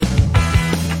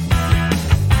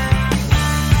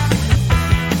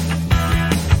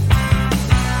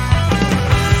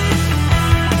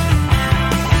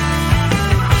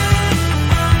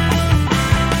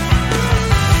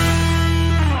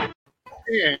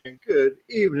and good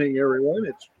evening, everyone.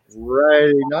 It's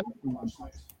Friday night.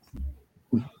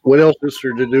 What else is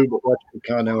there to do but watch the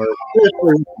con hour?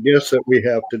 Especially the guests that we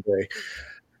have today.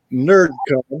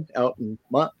 NerdCon out in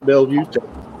Mont Bellevue, Texas.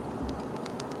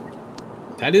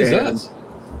 That is us.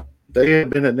 They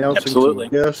have been announcing some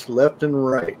guests left and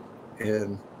right.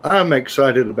 And I'm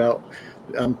excited about,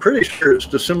 I'm pretty sure it's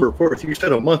December 4th. You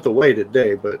said a month away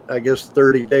today, but I guess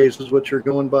 30 days is what you're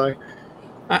going by.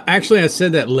 Actually, I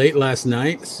said that late last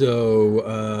night. So,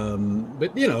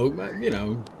 but you know,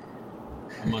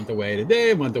 a month away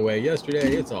today, a month away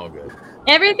yesterday. It's all good.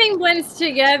 Everything blends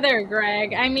together,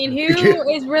 Greg. I mean, who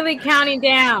is really counting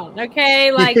down?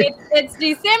 Okay, like it's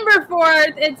December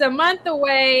 4th. It's a month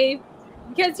away.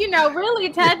 Because, really,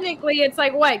 technically, it's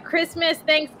like, what, Christmas,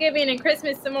 Thanksgiving, and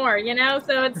Christmas some more,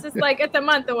 So it's just like, it's a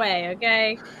month away,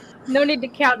 okay? No need to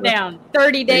count down.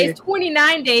 30 days,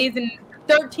 29 days, and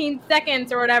 13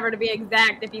 seconds or whatever to be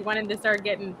exact if you wanted to start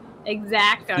getting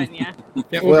exact on you.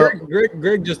 Yeah, well, Greg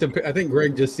I think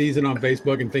Greg just sees it on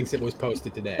Facebook and thinks it was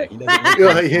posted today. He doesn't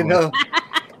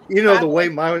the way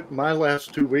my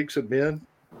last 2 weeks have been?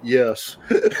 Yes.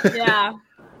 Yeah.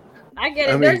 I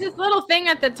get it. There's this little thing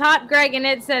at the top, Greg, and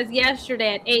it says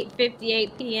yesterday at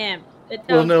 8:58 p.m.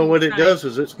 Well, no, what it does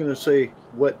is it's going to say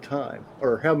what time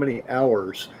or how many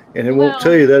hours, and it won't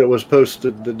tell you that it was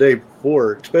posted the day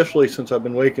before, especially since I've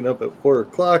been waking up at 4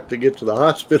 o'clock to get to the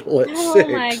hospital at 6. Oh,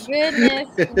 my goodness,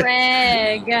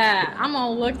 Greg. I'm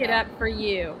going to look it up for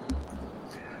you.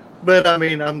 But,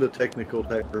 I'm the technical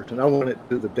type person. I want it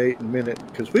to the date and minute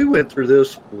because we went through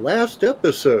this last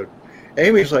episode.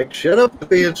 Amy's like, shut up for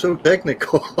being so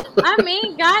technical. God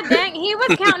dang, he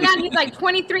was counting down. He's like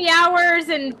 23 hours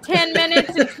and 10 minutes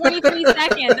and 23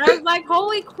 seconds. I was like,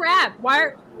 holy crap.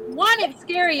 One, it's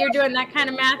scary you're doing that kind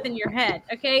of math in your head,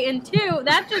 okay? And two,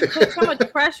 that just puts so much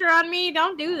pressure on me.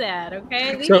 Don't do that,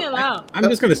 okay? Leave me alone. I'm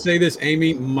just going to say this,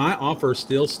 Amy. My offer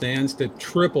still stands to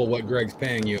triple what Greg's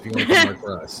paying you if you want to work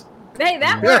for us. Hey,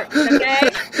 that works, okay?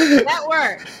 That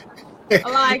works. I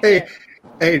like it.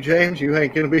 Hey, James, you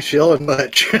ain't going to be shilling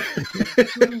much.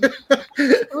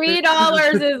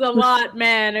 $3 is a lot,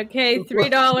 man, okay?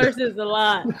 $3 is a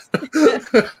lot.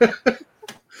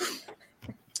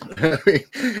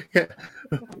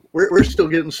 We're still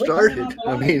getting started.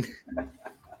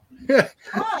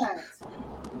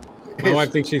 My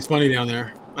wife thinks she's funny down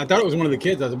there. I thought it was one of the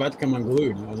kids. I was about to come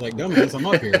unglued. I was like, dumbass, I'm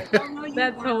up here.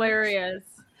 That's hilarious.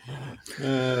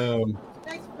 Okay.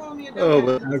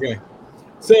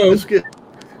 So,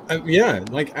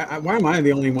 why am I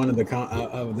the only one of the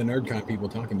NerdCon people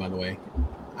talking? By the way,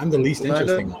 I'm the least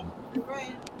interesting one.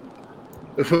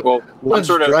 Well, one's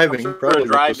driving, probably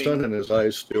with the sun in his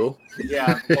eyes still.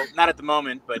 Yeah, well, not at the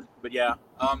moment, but yeah.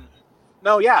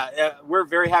 We're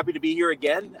very happy to be here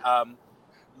again.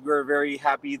 We're very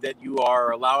happy that you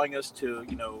are allowing us to,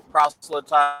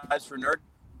 proselytize for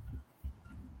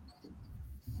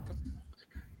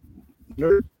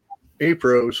Nerd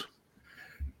A-Pros.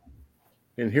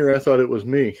 And here I thought it was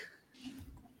me.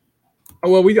 Oh,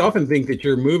 well, we often think that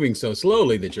you're moving so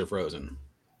slowly that you're frozen.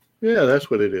 Yeah, that's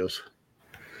what it is.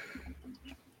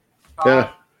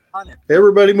 Yeah.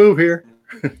 Everybody move here.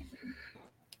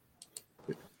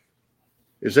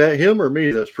 Is that him or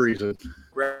me that's freezing?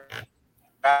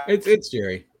 It's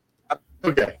Jerry.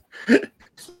 Okay.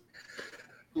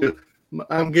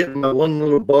 I'm getting my one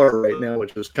little bar right now,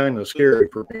 which is kind of scary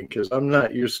for me because I'm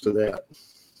not used to that.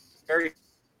 Very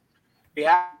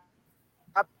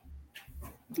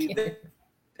we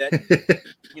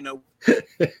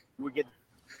get.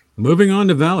 Moving on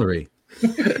to Valerie.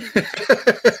 I'll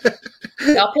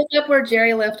pick up where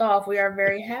Jerry left off. We are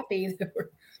very happy that we're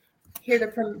here to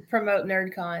promote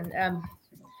NerdCon.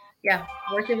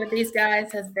 Working with these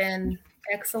guys has been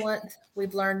excellent.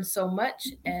 We've learned so much,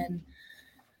 and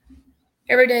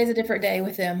every day is a different day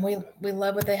with them. We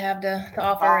love what they have to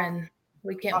offer, and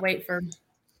we can't wait for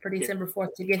December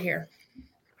 4th to get here.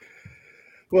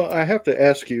 Well, I have to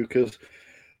ask you because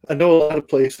I know a lot of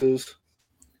places,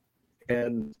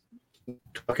 and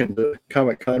talking to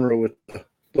Comic Conroe with the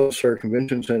Lone Star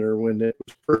Convention Center when it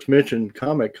was first mentioned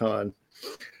Comic Con,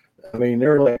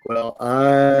 they're like, well,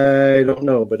 I don't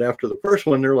know. But after the first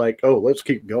one, they're like, oh, let's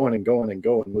keep going and going and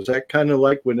going. Was that kind of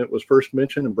like when it was first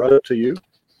mentioned and brought up to you?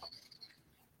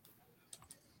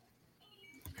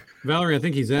 Valerie, I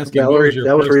think he's asking. Valerie,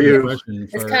 that was for you. It's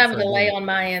kind of a delay on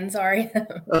my end. Sorry.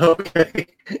 Okay.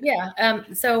 Yeah.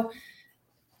 So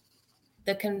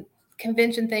the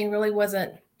convention thing really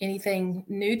wasn't anything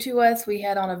new to us. We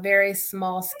had on a very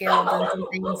small scale done some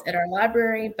things at our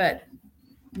library, but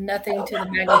nothing to the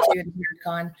magnitude of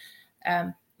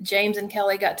NerdCon. James and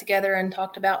Kelly got together and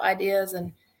talked about ideas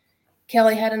and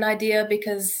Kelly had an idea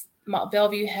because Mont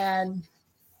Bellevue had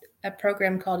a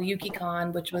program called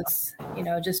YukiCon, which was,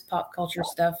 just pop culture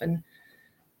stuff and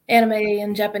anime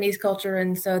and Japanese culture.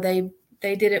 And so they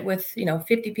did it with,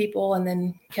 50 people. And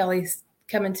then Kelly's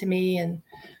coming to me and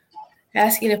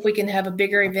asking if we can have a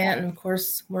bigger event. And of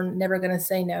course, we're never going to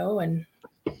say no. And,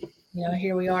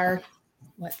 here we are,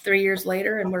 3 years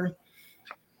later, and we're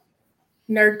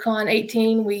NerdCon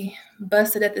 18. We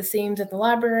busted at the seams at the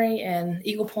library, and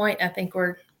Eagle Point, I think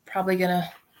we're probably going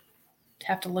to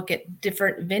have to look at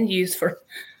different venues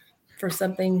for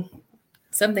something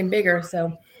bigger.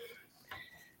 So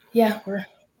yeah,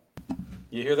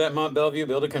 You hear that, Mont Bellevue?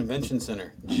 Build a convention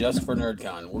center just for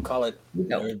NerdCon. We'll call it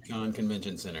NerdCon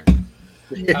Convention Center.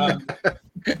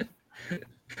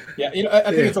 Yeah,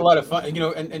 I think it's a lot of fun.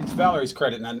 And Valerie's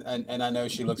credit, and I know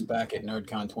she looks back at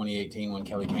NerdCon 2018 when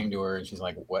Kelly came to her, and she's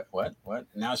like, "What?"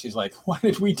 Now she's like, "Why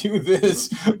did we do this?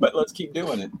 But let's keep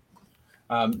doing it."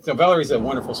 So Valerie's a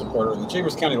wonderful supporter, and the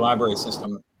Chambers County Library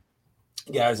System,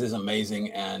 guys, is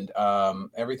amazing, and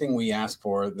everything we ask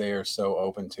for, they're so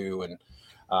open to,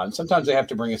 and sometimes they have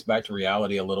to bring us back to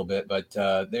reality a little bit, but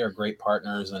they are great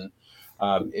partners. And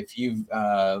if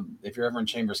you're ever in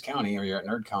Chambers County or you're at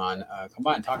NerdCon, come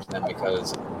by and talk to them,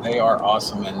 because they are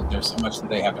awesome, and there's so much that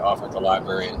they have to offer at the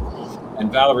library.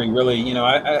 And Valerie really,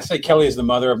 I say Kelly is the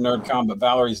mother of NerdCon, but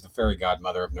Valerie's the fairy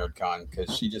godmother of NerdCon,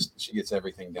 because she gets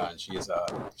everything done. She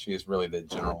is really the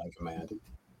general in command.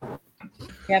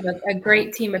 We have a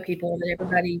great team of people that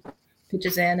everybody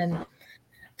pitches in and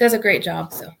does a great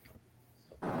job. So,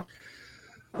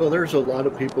 well, there's a lot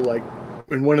of people like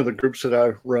in one of the groups that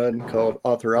I run called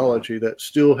Authorology that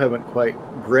still haven't quite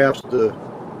grasped the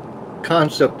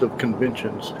concept of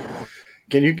conventions.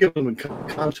 Can you give them a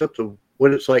concept of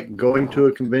what it's like going to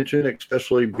a convention,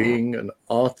 especially being an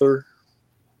author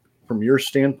from your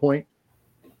standpoint,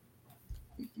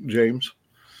 James?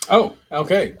 Oh,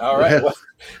 okay. All right. Well,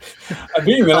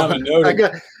 being that I'm a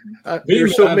noted,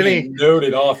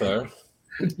 noted author.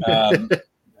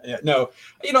 Yeah, no,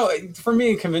 for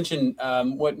me, a convention,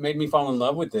 what made me fall in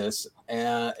love with this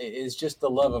is just the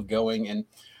love of going, and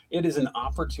it is an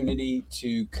opportunity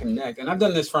to connect. And I've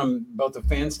done this from both a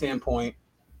fan standpoint.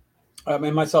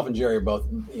 And myself and Jerry are both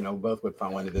would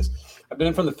fall into this. I've done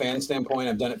it from the fan standpoint.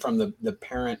 I've done it from the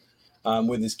parent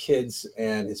with his kids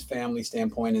and his family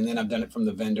standpoint, and then I've done it from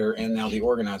the vendor and now the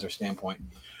organizer standpoint.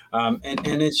 And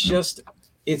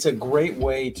it's a great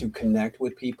way to connect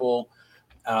with people.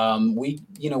 We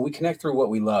connect through what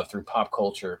we love, through pop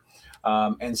culture.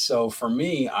 And so for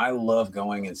me, I love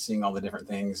going and seeing all the different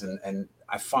things. And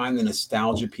I find the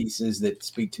nostalgia pieces that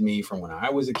speak to me from when I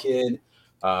was a kid,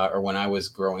 or when I was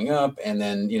growing up. And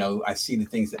then, I see the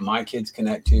things that my kids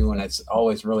connect to, and it's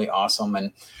always really awesome.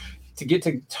 And to get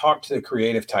to talk to the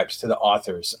creative types, to the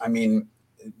authors. I mean,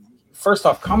 first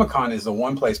off, Comic-Con is the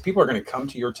one place people are going to come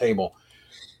to your table.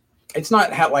 It's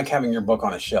not like having your book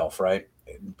on a shelf, right?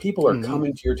 People are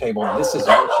coming to your table. This is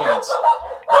your chance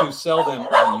to sell them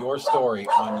on your story,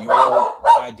 on your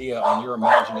idea, on your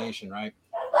imagination, right?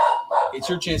 It's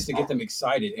your chance to get them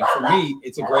excited. And for me,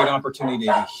 it's a great opportunity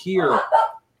to hear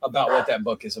about what that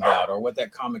book is about, or what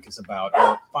that comic is about,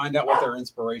 or find out what their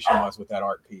inspiration was with that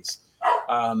art piece.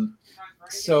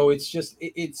 So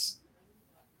it's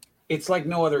like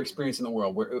no other experience in the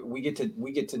world, where we get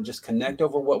to just connect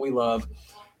over what we love.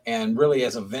 And really,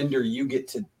 as a vendor, you get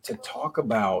to talk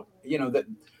about, that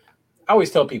I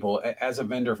always tell people, as a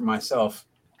vendor for myself,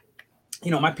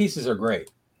 my pieces are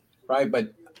great, right?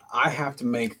 But I have to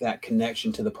make that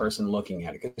connection to the person looking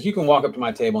at it. Because you can walk up to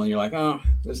my table and you're like, oh,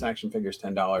 this action figure's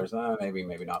 $10.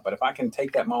 Maybe not. But if I can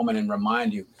take that moment and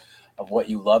remind you of what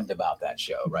you loved about that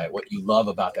show, right? What you love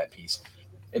about that piece,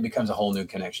 it becomes a whole new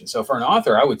connection. So for an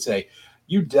author, I would say,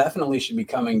 you definitely should be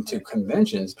coming to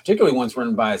conventions, particularly ones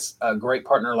run by a great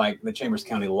partner like the Chambers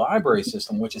County Library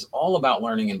System, which is all about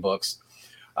learning in books,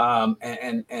 and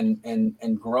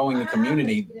growing the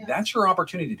community. That's your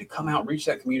opportunity to come out, reach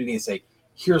that community, and say,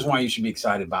 here's why you should be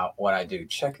excited about what I do.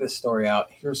 Check this story out.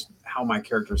 Here's how my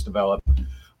characters develop.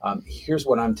 Here's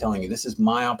what I'm telling you. This is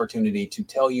my opportunity to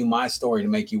tell you my story, to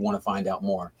make you want to find out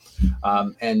more.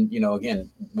 And,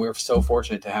 again, we're so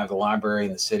fortunate to have the library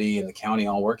and the city and the county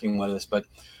all working with us, but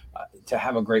to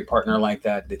have a great partner like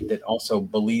that also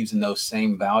believes in those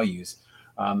same values.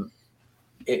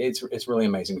 It's really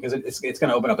amazing, because it's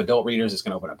going to open up adult readers. It's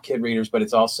going to open up kid readers, but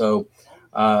it's also,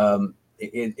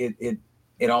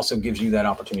 it also gives you that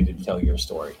opportunity to tell your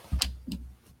story.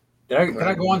 Did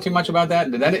I go on too much about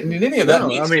that? Did any of that? No,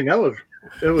 I mean, it was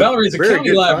Valerie's a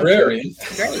county librarian.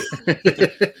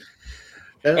 Great.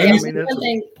 And one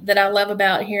thing that I love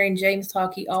about hearing James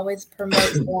talk, he always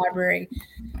promotes the library.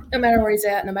 no matter where he's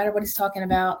at, no matter what he's talking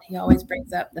about, he always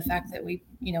brings up the fact that we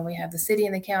have the city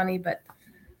and the county, but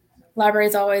library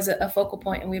is always a focal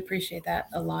point, and we appreciate that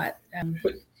a lot.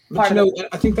 But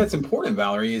I think that's important,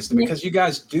 Valerie, is because you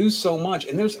guys do so much,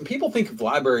 and there's people think of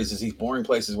libraries as these boring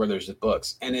places where there's just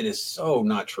books, and it is so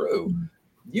not true. Mm-hmm.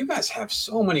 You guys have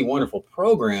so many wonderful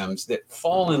programs that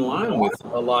fall in line with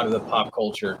a lot of the pop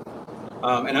culture.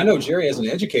 And I know Jerry, as an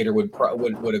educator,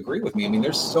 would agree with me. I mean,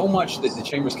 there's so much that the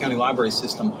Chambers County Library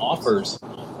System offers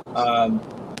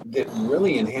that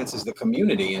really enhances the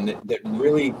community, and that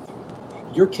really,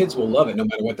 your kids will love it no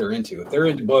matter what they're into. If they're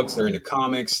into books, they're into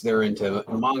comics, they're into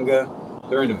manga,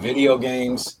 they're into video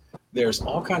games. There's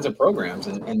all kinds of programs,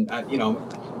 and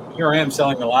here I am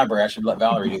selling the library. I should let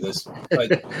Valerie do this,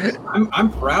 but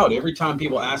I'm proud every time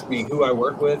people ask me who I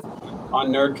work with on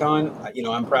NerdCon.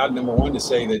 I'm proud, number one, to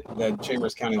say that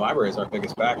Chambers County Library is our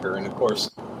biggest backer, and of course,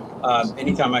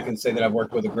 anytime I can say that I've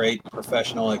worked with a great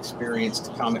professional,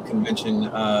 experienced comic convention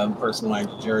person like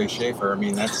Jerry Schaefer, I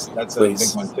mean that's a big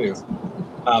one too.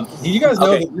 Do you guys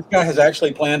know that this guy has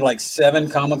actually planned like 7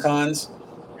 Comic-Cons?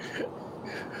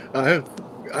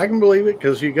 I can believe it,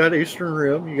 because you got Eastern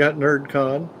Rim, you got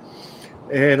NerdCon,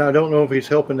 and I don't know if he's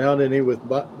helping out any with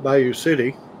Bayou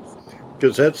City,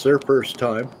 because that's their first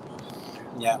time.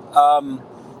 Yeah,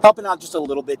 helping out just a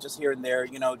little bit, just here and there,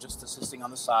 just assisting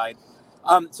on the side.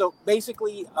 So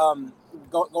basically,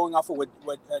 going off of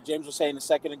what James was saying a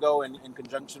second ago, in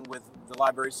conjunction with the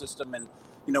library system and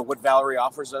what Valerie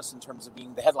offers us in terms of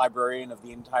being the head librarian of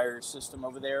the entire system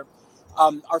over there,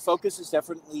 our focus is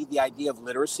definitely the idea of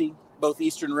literacy. Both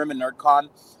Eastern Rim and NerdCon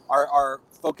are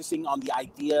focusing on the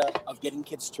idea of getting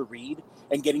kids to read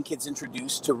and getting kids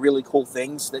introduced to really cool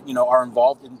things that are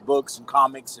involved in books and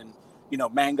comics and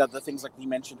manga, the things like we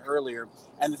mentioned earlier.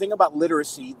 And the thing about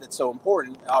literacy that's so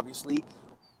important, obviously,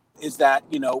 is that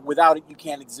without it you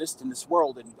can't exist in this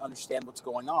world and understand what's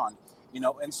going on.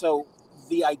 And so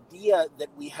the idea that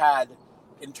we had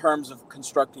in terms of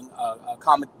constructing a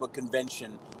comic book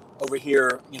convention over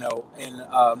here, in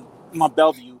Mont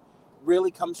Bellevue,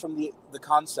 really comes from the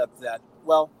concept that,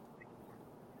 well,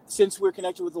 since we're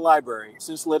connected with the library,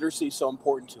 since literacy is so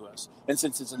important to us, and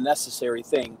since it's a necessary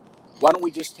thing, why don't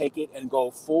we just take it and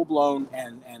go full blown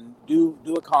and do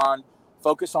a con,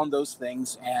 focus on those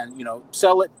things, and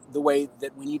sell it the way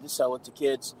that we need to sell it to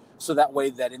kids, so that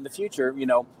way that in the future,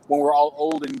 when we're all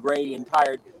old and gray and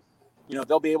tired,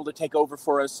 they'll be able to take over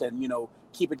for us and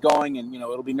keep it going, and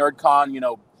it'll be NerdCon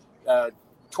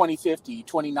 2050,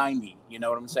 2090. You know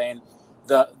what I'm saying?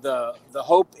 The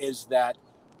hope is that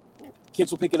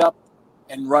kids will pick it up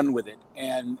and run with it,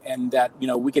 and that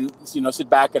we can sit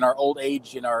back in our old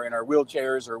age in our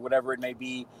wheelchairs or whatever it may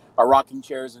be, our rocking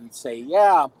chairs, and say,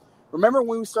 yeah, remember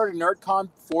when we started NerdCon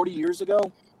 40 years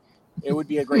ago? It would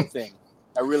be a great thing,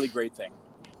 a really great thing.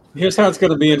 Here's how it's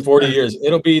going to be in 40 years.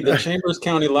 It'll be the Chambers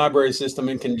County Library System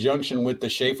in conjunction with the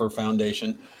Schaefer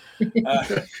Foundation.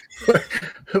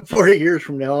 40 years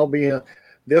from now, I'll be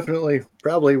definitely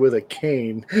probably with a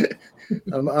cane.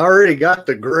 I already got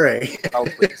the gray. Oh,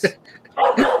 please.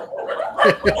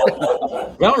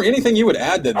 Valerie, anything you would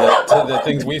add to the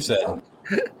things we've said?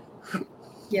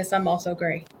 Yes, I'm also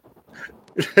gray.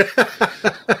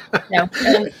 No,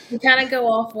 we kind of go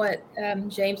off what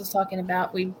James was talking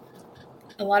about.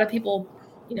 A lot of people,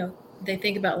 they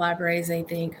think about libraries, they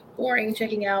think boring,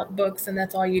 checking out books, and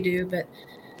that's all you do. But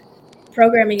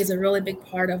programming is a really big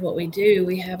part of what we do.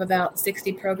 We have about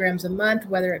 60 programs a month,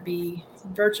 whether it be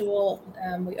virtual.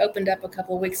 We opened up a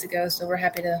couple of weeks ago, so we're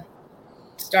happy to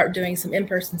start doing some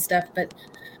in-person stuff. But,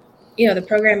 the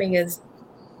programming is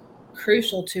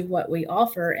crucial to what we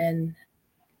offer, and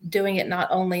doing it not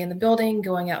only in the building,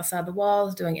 going outside the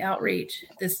walls, doing outreach.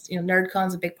 This, NerdCon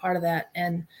is a big part of that.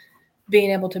 And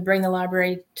being able to bring the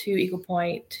library to Eagle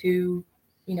Point, to,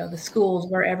 the schools,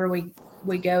 wherever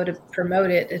we go to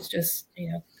promote it, it's just,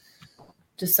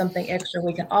 just something extra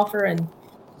we can offer. And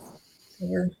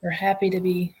we're happy to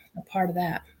be a part of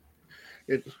that.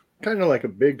 It's kind of like a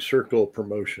big circle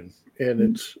promotion,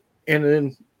 and and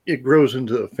then it grows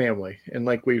into a family. And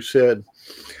like we've said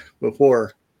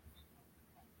before,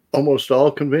 almost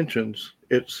all conventions,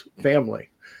 it's family.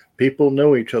 People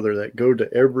know each other that go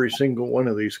to every single one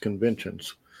of these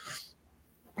conventions,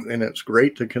 and it's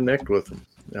great to connect with them.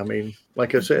 I mean,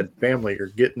 like I said, family, you're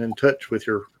getting in touch with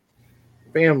your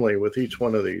family with each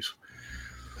one of these.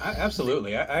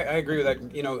 Absolutely. I agree with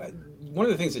that. One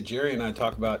of the things that Jerry and I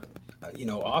talk about,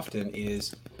 often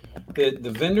is that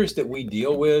the vendors that we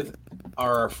deal with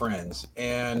are our friends,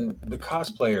 and the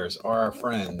cosplayers are our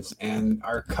friends, and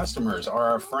our customers are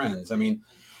our friends. I mean,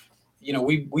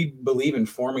 we believe in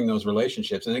forming those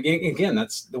relationships. And again,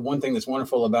 that's the one thing that's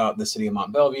wonderful about the city of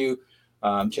Mont Belvieu,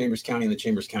 Chambers County, and the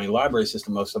Chambers County Library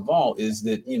System, most of all, is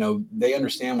that, they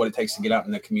understand what it takes to get out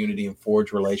in the community and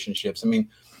forge relationships. I mean,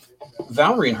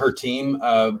 Valerie and her team,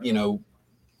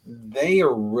 they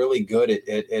are really good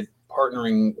at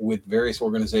partnering with various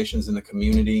organizations in the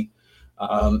community.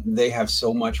 They have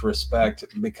so much respect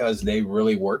because they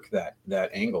really work that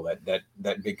angle,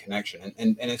 that big connection.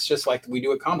 And it's just like we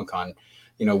do at Comic-Con.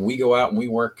 We go out and we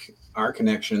work our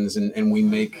connections and we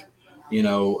make,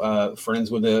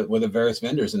 friends with the various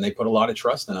vendors, and they put a lot of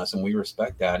trust in us, and we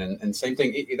respect that. And same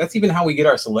thing, that's even how we get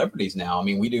our celebrities now. I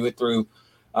mean, we do it through,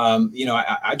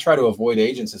 I try to avoid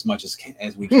agents as much as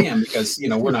we can because,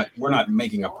 we're not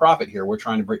making a profit here. We're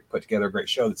trying to put together a great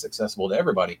show that's accessible to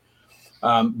everybody.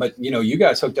 But you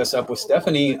guys hooked us up with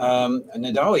Stephanie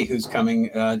Nadali, who's coming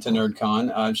to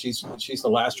NerdCon. She's the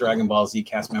last Dragon Ball Z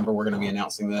cast member. We're going to be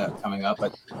announcing that coming up,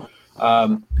 but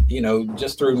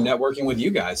just through networking with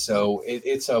you guys. So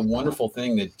it's a wonderful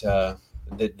thing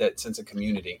that sense of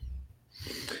community.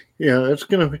 Yeah, it's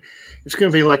gonna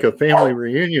be like a family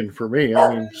reunion for me.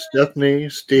 I mean, Stephanie,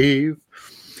 Steve.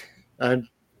 I'm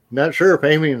not sure if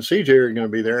Amy and CJ are going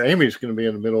to be there. Amy's going to be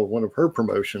in the middle of one of her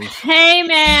promotions. Hey,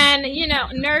 man,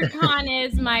 NerdCon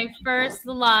is my first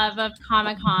love of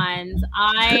Comic-Cons.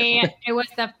 It was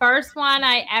the first one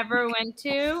I ever went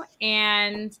to,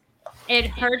 and it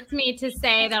hurts me to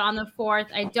say that on the 4th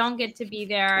I don't get to be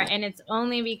there, and it's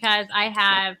only because I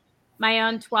have my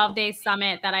own 12-day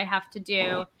summit that I have to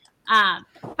do. But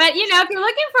if you're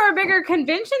looking for a bigger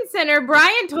convention center,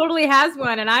 Brian totally has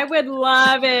one, and I would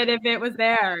love it if it was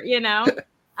there.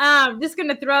 Just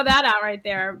gonna throw that out right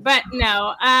there. But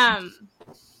no,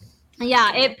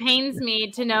 it pains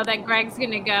me to know that Greg's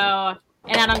gonna go,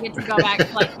 and I don't get to go back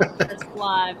to like first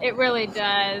love. It really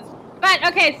does. But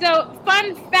okay, so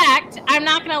fun fact: I'm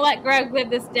not gonna let Greg live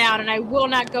this down, and I will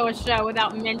not go a show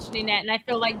without mentioning it. And I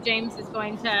feel like James is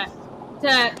going to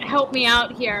help me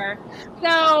out here.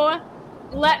 So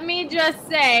let me just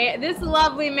say, this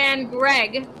lovely man,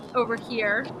 Greg, over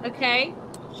here, okay,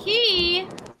 he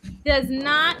does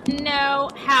not know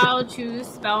how to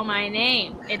spell my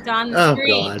name. It's on the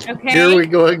screen, God. Okay? Here we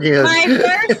go again. My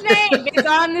first name is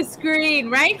on the screen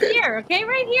right here, okay,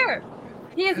 right here.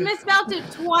 He has misspelled it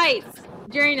twice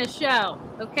during a show,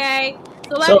 okay?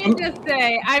 So let me just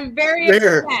say, I'm very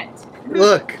upset.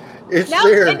 Look. It's nope,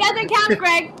 there. It doesn't count,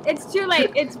 Greg. It's too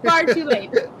late. It's far too late.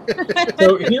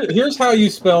 So here's how you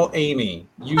spell Amy.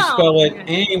 You spell it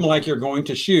aim like you're going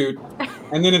to shoot,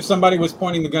 and then if somebody was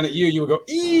pointing the gun at you, you would go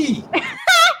E.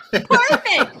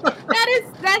 Perfect.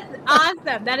 That's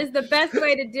awesome. That is the best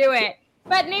way to do it.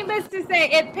 But needless to say,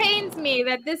 it pains me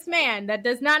that this man that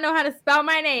does not know how to spell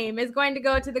my name is going to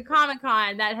go to the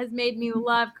Comic-Con that has made me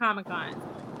love Comic-Con.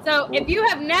 So if you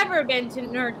have never been to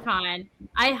NerdCon,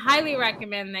 I highly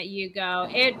recommend that you go.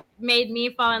 It made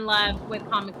me fall in love with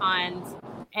Comic-Cons,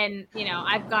 and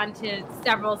I've gone to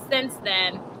several since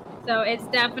then. So it's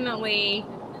definitely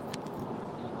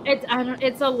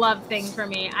it's a love thing for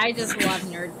me. I just love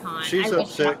NerdCon. She's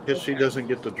upset because she doesn't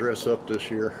get to dress up this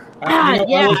year. I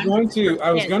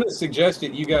was going to suggest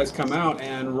that you guys come out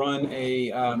and run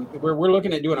a. We're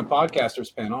looking at doing a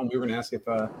podcasters panel, and we were going to ask if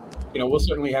we'll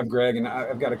certainly have Greg, and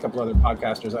I've got a couple other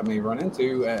podcasters I may run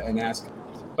into and ask,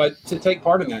 but to take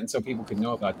part in that, and so people could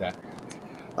know about that.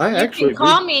 You can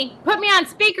call me. Put me on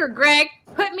speaker, Greg.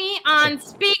 Put me on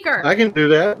speaker. I can do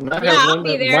that. And I'll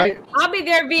be there. I'll be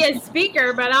there via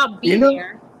speaker, but I'll be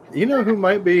there. You know who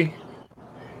might be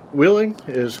willing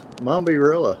is Mombi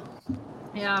Rilla.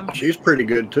 Yeah. She's pretty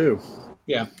good too.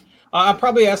 Yeah. I'll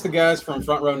probably ask the guys from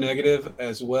Front Row Negative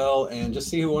as well, and just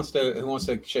see who wants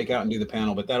to shake out and do the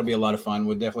panel. But that'll be a lot of fun.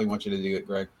 We'd definitely want you to do it,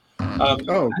 Greg. I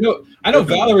know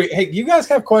Valerie. Hey, you guys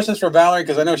have questions for Valerie?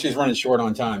 Because I know she's running short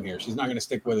on time here. She's not going to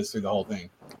stick with us through the whole thing.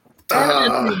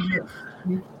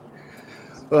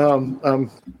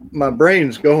 My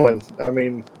brain's going. I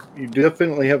mean, you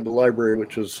definitely have the library,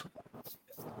 which is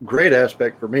a great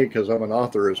aspect for me because I'm an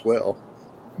author as well.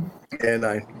 And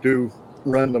I do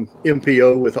run the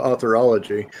MPO with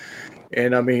Authorology.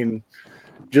 And I mean,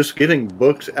 just getting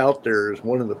books out there is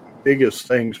one of the biggest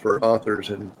things for authors.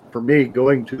 And for me,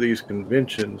 going to these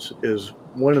conventions is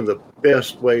one of the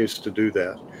best ways to do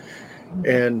that.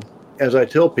 And as I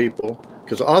tell people,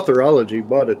 because Authorology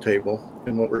bought a table,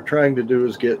 and what we're trying to do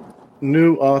is get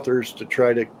new authors to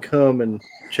try to come and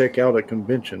check out a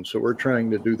convention. So we're trying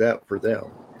to do that for them.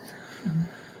 Mm-hmm.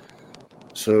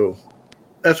 So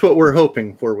that's what we're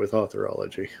hoping for with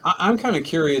Authorology. I'm kind of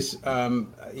curious,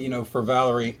 for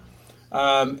Valerie,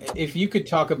 if you could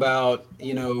talk about,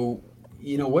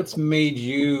 what's made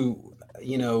you,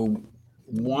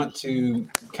 want to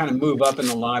kind of move up in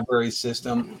the library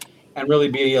system and really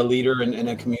be a leader and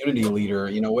a community leader?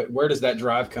 You know, where does that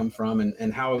drive come from,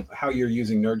 and how you're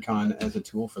using NerdCon as a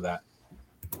tool for that?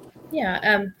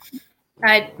 Yeah.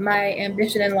 My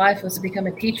ambition in life was to become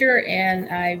a teacher, and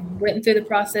I went through the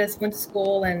process, went to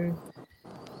school, and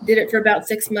did it for about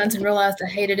 6 months and realized I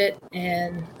hated it,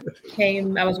 and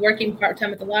I was working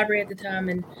part-time at the library at the time,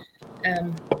 and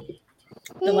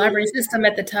the library system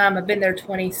at the time, I've been there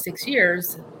 26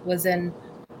 years, was in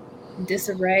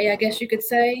disarray, I guess you could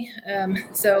say.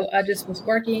 So I just was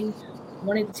working,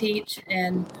 wanting to teach,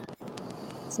 and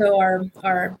so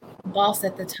our boss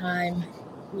at the time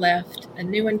left, a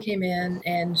new one came in,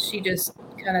 and she just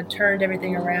kind of turned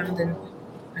everything around, and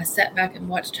I sat back and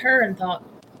watched her and thought,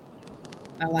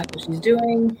 I like what she's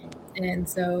doing. And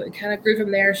so it kind of grew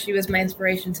from there. She was my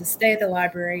inspiration to stay at the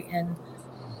library, and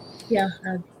yeah,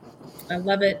 I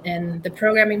love it. And the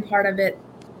programming part of it,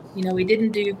 you know, we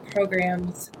didn't do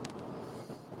programs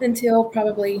until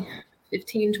probably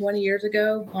 15, 20 years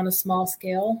ago on a small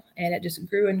scale, and it just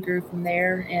grew and grew from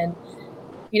there. And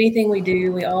anything we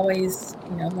do, we always,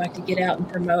 you know, like to get out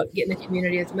and promote, get in the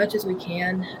community as much as we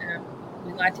can.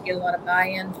 We like to get a lot of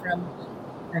buy-in from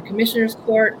our commissioners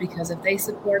court, because if they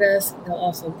support us, they'll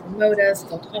also promote us,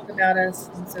 they'll talk about us.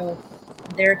 And so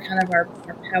they're kind of our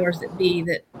powers that be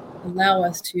that allow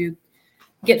us to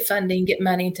get funding, get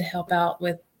money to help out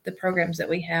with the programs that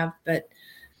we have. But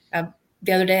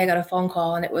the other day I got a phone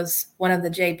call, and it was one of the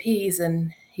JPs,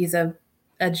 and he's a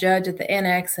judge at the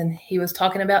annex, and he was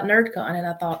talking about NerdCon, and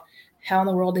I thought, how in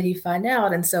the world did he find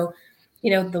out? And so,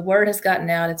 you know, the word has gotten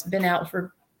out. It's been out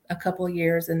for a couple of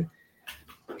years, and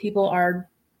people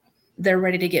they're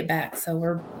ready to get back. So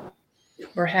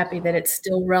we're happy that it's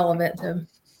still relevant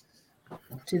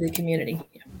to the community.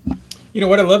 Yeah. You know,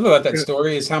 what I love about that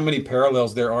story is how many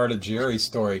parallels there are to Jerry's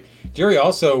story. Jerry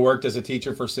also worked as a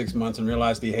teacher for 6 months and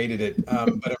realized he hated it.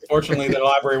 But unfortunately, the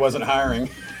library wasn't hiring.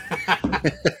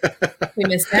 We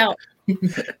missed out.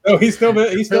 No, he's still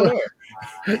there.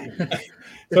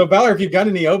 So, Ballard, if you've got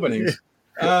any openings.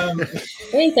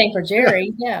 Anything for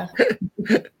Jerry, yeah.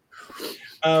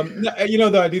 You know,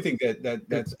 though, I do think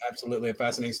that's absolutely a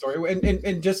fascinating story.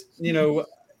 And just, you know,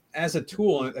 as a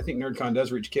tool, I think NerdCon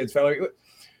does reach kids. Valerie,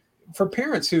 for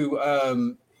parents who,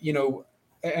 you know,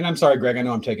 and I'm sorry, Greg, I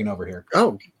know I'm taking over here.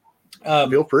 Oh,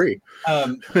 feel free.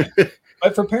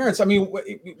 But for parents, I mean,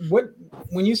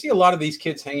 when you see a lot of these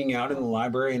kids hanging out in the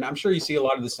library, and I'm sure you see a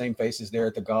lot of the same faces there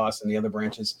at the Goss and the other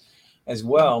branches as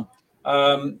well,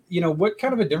 you know, what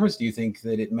kind of a difference do you think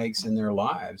that it makes in their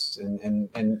lives and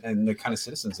the kind of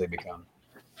citizens they become?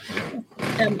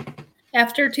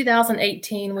 After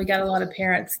 2018, we got a lot of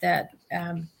parents that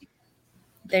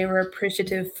they were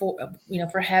appreciative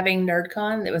for having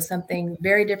NerdCon. It was something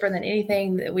very different than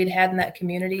anything that we'd had in that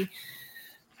community.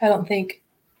 I don't think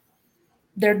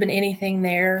there'd been anything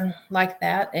there like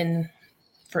that in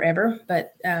forever.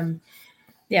 But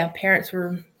yeah, parents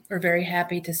were very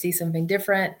happy to see something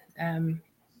different.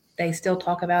 They still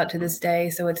talk about it to this day.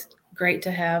 So it's great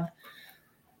to have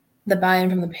the buy-in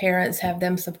from the parents, have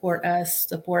them support us,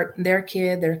 support their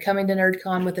kid. They're coming to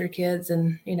NerdCon with their kids.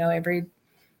 And, you know, every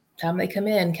time they come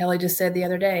in, Kelly just said the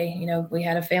other day, you know, we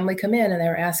had a family come in and they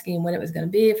were asking when it was going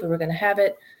to be, if we were going to have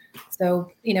it.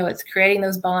 So, you know, it's creating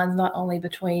those bonds, not only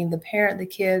between the parent, the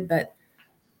kid, but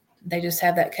they just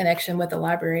have that connection with the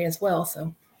library as well.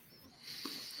 So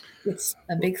it's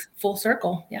a big full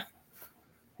circle. Yeah.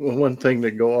 Well, one thing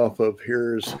to go off of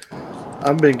here is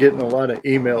I've been getting a lot of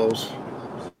emails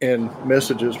and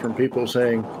messages from people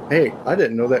saying, hey, I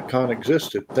didn't know that con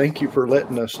existed. Thank you for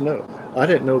letting us know. I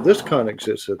didn't know this con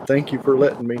existed. Thank you for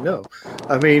letting me know.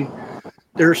 I mean,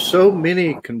 there's so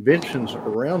many conventions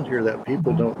around here that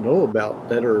people don't know about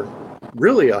that are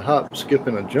really a hop, skip,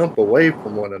 and a jump away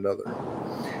from one another.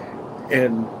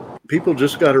 And people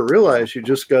just got to realize you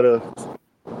just got to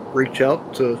reach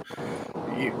out to,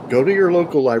 go to your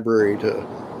local library to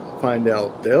find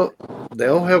out.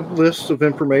 They'll have lists of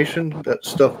information, that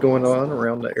stuff going on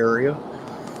around the area.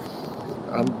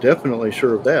 I'm definitely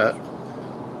sure of that.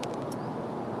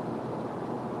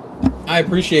 I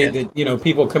appreciate that, you know,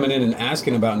 people coming in and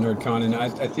asking about NerdCon, and I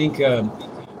think,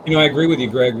 you know, I agree with you,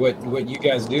 Greg. What you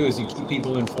guys do is you keep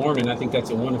people informed, and I think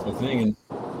that's a wonderful thing. And,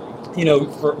 you know,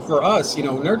 for us, you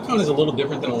know, NerdCon is a little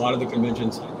different than a lot of the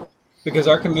conventions because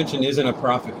our convention isn't a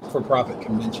for-profit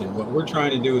convention. What we're trying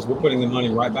to do is we're putting the money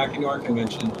right back into our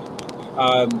convention,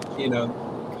 you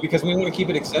know, because we want to keep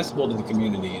it accessible to the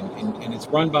community. And it's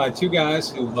run by two guys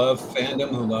who love fandom,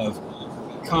 who love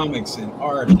comics and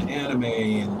art and anime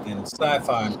and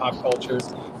sci-fi and pop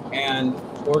cultures, and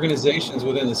organizations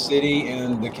within the city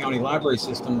and the county library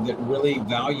system that really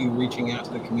value reaching out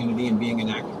to the community and being an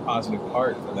active, positive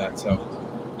part for that. So,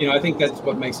 I think that's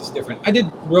what makes us different. I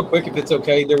did, real quick, if it's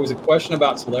okay, there was a question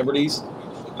about celebrities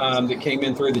that came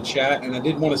in through the chat, and I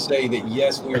did want to say that,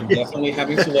 yes, we are definitely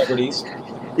having celebrities.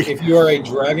 If you are a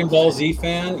Dragon Ball Z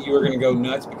fan, you are going to go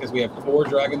nuts because we have 4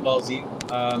 Dragon Ball Z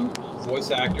voice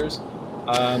actors,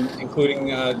 including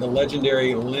the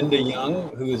legendary Linda Young,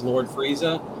 who is Lord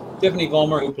Frieza, Tiffany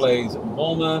Vollmer, who plays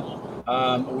Bulma.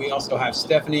 We also have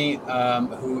Stephanie,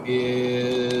 who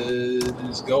is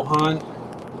Gohan,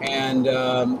 and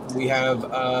we have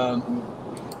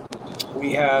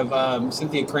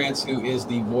Cynthia Krantz, who is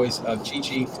the voice of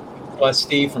Chi-Chi, plus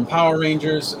Steve from Power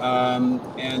Rangers,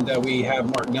 and we have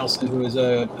Mark Nelson, who is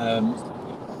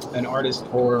an artist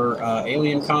for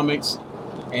Alien Comics.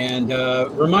 And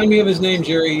remind me of his name,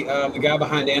 Jerry, the guy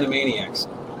behind Animaniacs.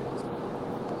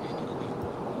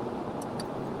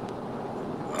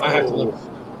 I have to look.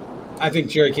 I think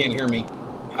Jerry can't hear me.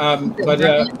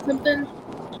 Something?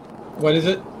 What is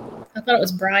it? I thought it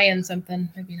was Brian something.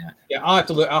 Maybe not. Yeah, I'll have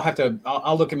to look.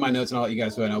 I'll look in my notes and I'll let you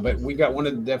guys know. But we got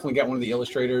definitely got one of the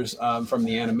illustrators from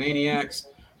the Animaniacs,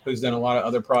 who's done a lot of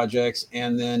other projects.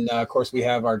 And then, of course, we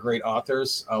have our great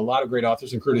authors, a lot of great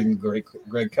authors, including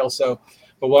Greg Kelso.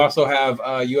 But we'll also have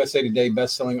USA Today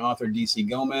bestselling author DC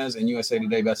Gomez and USA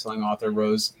Today bestselling author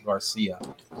Rose Garcia.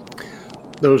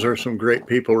 Those are some great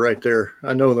people right there.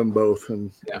 I know them both,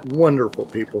 and wonderful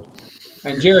people.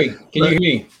 And Jerry, can you hear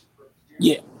me?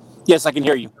 Yeah. Yes, I can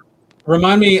hear you.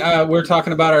 Remind me, we're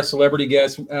talking about our celebrity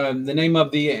guest. The name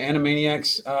of the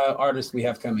Animaniacs artist we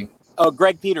have coming. Oh,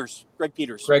 Greg Peters. Greg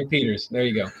Peters. There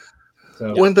you go.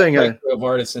 So one thing of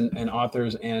artists and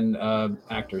authors and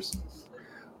actors.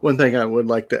 One thing I would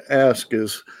like to ask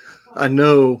is, I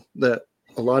know that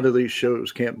a lot of these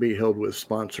shows can't be held with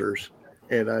sponsors,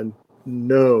 and I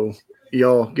know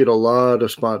y'all get a lot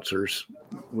of sponsors.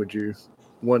 Would you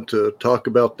want to talk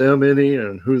about them any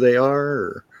and who they are?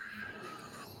 Or?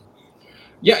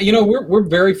 Yeah, we're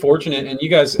very fortunate, and you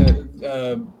guys,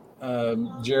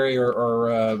 Jerry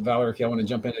or Valerie, if y'all want to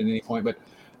jump in at any point, but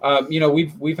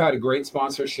we've had a great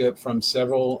sponsorship from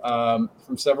several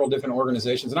different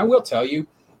organizations, and I will tell you,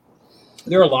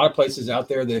 there are a lot of places out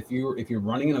there that if you're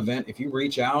running an event, if you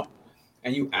reach out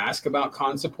and you ask about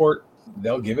con support,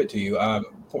 they'll give it to you.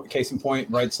 Case in point,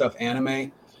 Right Stuff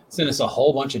Anime sent us a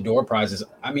whole bunch of door prizes.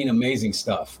 I mean, amazing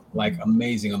stuff, like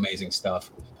amazing stuff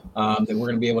that we're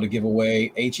going to be able to give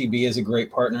away. HEB is a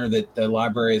great partner that the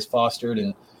library has fostered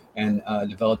and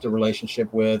developed a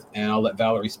relationship with, and I'll let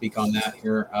Valerie speak on that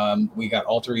here. We got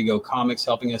Alter Ego Comics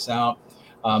helping us out,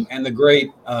 and the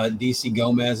great DC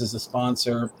Gomez is a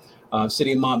sponsor.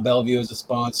 City of Mont Bellevue is a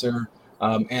sponsor,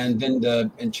 and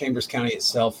then Chambers County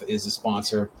itself is a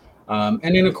sponsor. And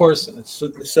then, of course,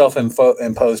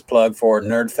 self-imposed plug for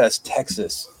NerdFest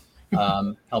Texas,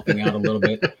 helping out a little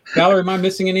bit. Valerie, am I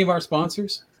missing any of our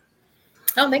sponsors?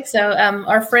 I don't think so.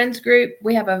 Our friends group,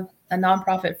 we have a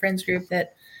nonprofit friends group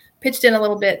that pitched in a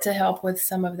little bit to help with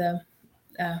some of the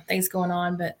things going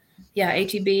on. But yeah,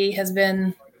 HEB has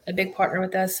been a big partner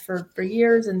with us for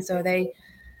years. And so they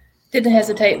didn't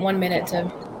hesitate 1 minute to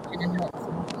get in help.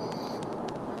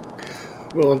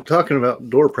 Well, I'm talking about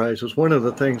door prizes. One of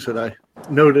the things that I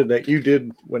noted that you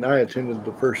did when I attended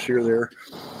the first year there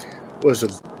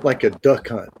was like a duck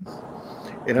hunt.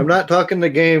 And I'm not talking the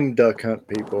game duck hunt,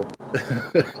 people.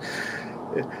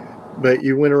 But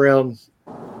you went around.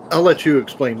 I'll let you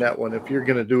explain that one if you're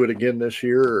going to do it again this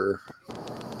year. Or...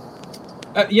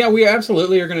 yeah, we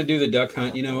absolutely are going to do the duck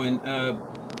hunt, and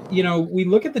we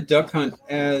look at the duck hunt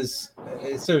as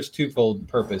it serves twofold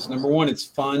purpose. Number one, it's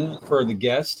fun for the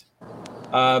guest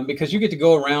because you get to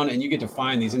go around and you get to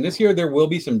find these. And this year there will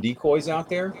be some decoys out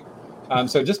there.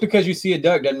 So just because you see a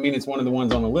duck doesn't mean it's one of the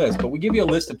ones on the list. But we give you a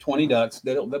list of 20 ducks.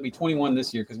 There'll be 21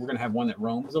 this year because we're going to have one that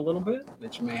roams a little bit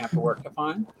that you may have to work to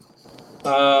find.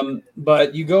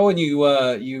 But you go and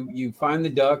you find the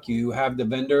duck. You have the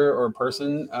vendor or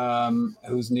person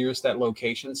who's nearest that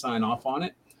location sign off on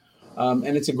it.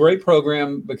 And it's a great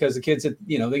program because the kids,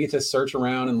 they get to search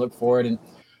around and look for it. And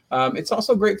it's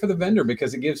also great for the vendor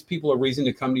because it gives people a reason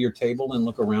to come to your table and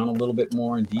look around a little bit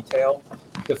more in detail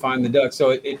to find the duck.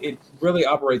 So it really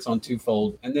operates on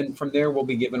twofold. And then from there, we'll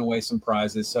be giving away some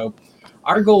prizes. So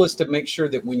our goal is to make sure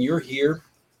that when you're here,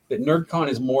 that NerdCon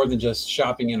is more than just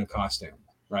shopping in a costume,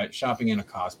 right? Shopping in a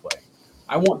cosplay.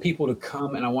 I want people to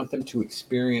come and I want them to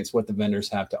experience what the vendors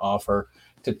have to offer,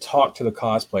 to talk to the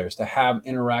cosplayers, to have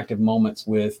interactive moments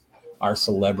with our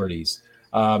celebrities.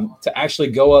 to actually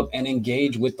go up and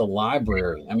engage with the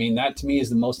library. I mean, that to me is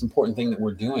the most important thing that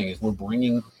we're doing is we're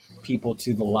bringing people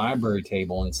to the library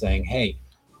table and saying, hey,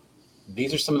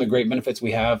 these are some of the great benefits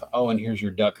we have. Oh, and here's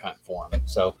your duck hunt form.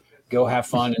 So go have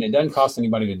fun. And it doesn't cost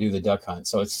anybody to do the duck hunt.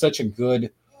 So it's such a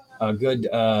good, and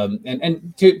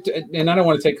I don't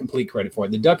want to take complete credit for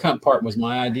it. The duck hunt part was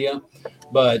my idea,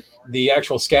 but the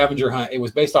actual scavenger hunt, it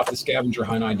was based off the scavenger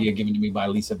hunt idea given to me by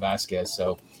Lisa Vasquez.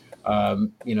 So,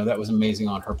 that was amazing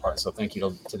on her part. So thank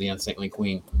you to the Unsaintly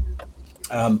Queen.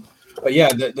 But yeah,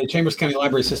 the Chambers County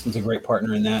Library System is a great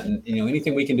partner in that. And,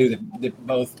 anything we can do that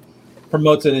both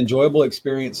promotes an enjoyable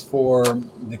experience for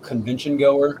the convention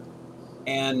goer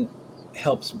and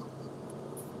helps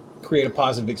create a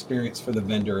positive experience for the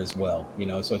vendor as well.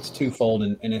 So it's twofold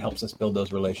and it helps us build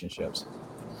those relationships.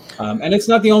 And it's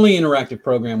not the only interactive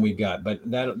program we've got, but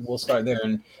that we'll start there.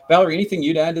 And Valerie, anything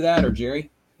you'd add to that, or Jerry?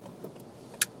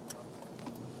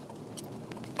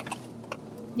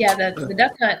 Yeah, the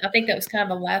duck hunt, I think that was kind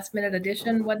of a last minute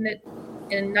addition, wasn't it?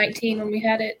 In 19 when we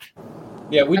had it?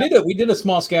 Yeah, we did a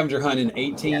small scavenger hunt in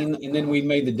 18, and then we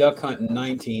made the duck hunt in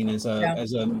 19 as a.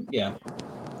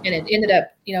 And it ended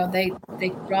up, they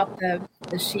dropped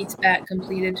the sheets back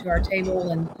completed to our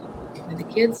table, and the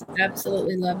kids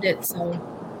absolutely loved it. So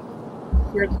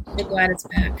we're glad it's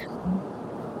back.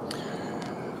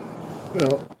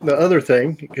 Well, the other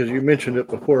thing, because you mentioned it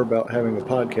before about having a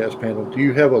podcast panel, do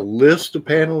you have a list of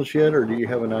panels yet, or do you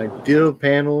have an idea of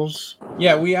panels?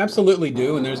 Yeah, we absolutely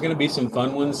do, and there's going to be some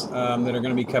fun ones that are going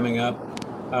to be coming up.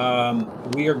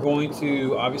 We're going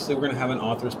to have an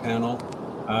authors panel,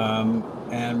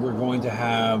 and we're going to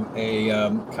have the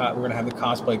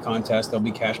cosplay contest. There'll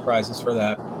be cash prizes for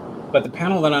that. But the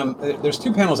panel there's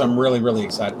two panels I'm really, really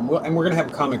excited, and we're going to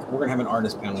have we're going to have an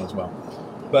artist panel as well.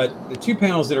 But the two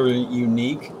panels that are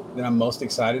unique that I'm most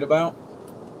excited about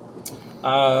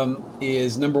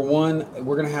is, number one,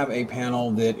 we're going to have a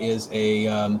panel that is a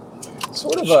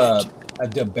sort of a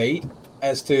debate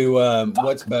as to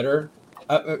what's better.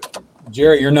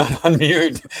 Jerry, you're not on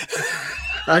mute.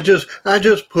 I just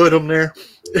put them there.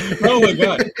 Oh my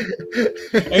God!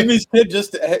 Amy's kid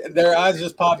their eyes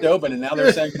just popped open, and now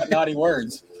they're saying naughty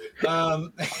words.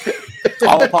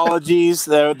 All apologies.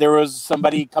 There was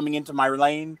somebody coming into my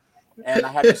lane, and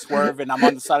I had to swerve, and I'm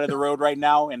on the side of the road right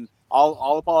now. And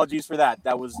all apologies for that.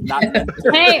 That was not meant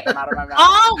to come out of my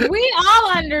mouth. We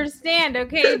all understand,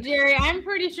 okay, Jerry. I'm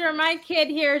pretty sure my kid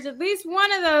hears at least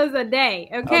one of those a day.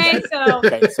 Okay, so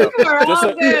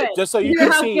just so you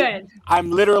can see, good.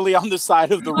 I'm literally on the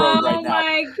side of the road right now. Oh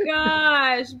my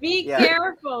gosh! Be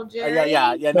careful, Jerry.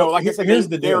 Yeah. No, like I said,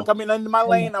 they were coming into my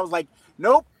lane. I was like,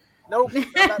 nope.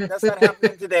 That's not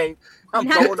happening today. I'm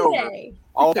going over.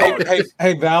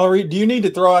 Hey, Valerie, do you need to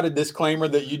throw out a disclaimer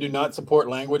that you do not support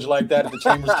language like that at the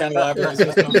Chambers County Library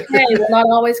System? Hey, we're not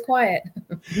always quiet.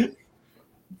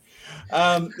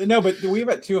 No, but we've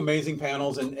got two amazing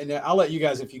panels, and I'll let you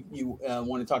guys, if you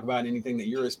want to talk about anything that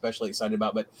you're especially excited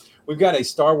about. But we've got a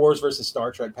Star Wars versus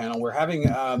Star Trek panel. We're having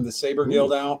the Saber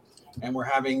Guild out, and we're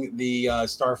having the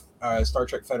Star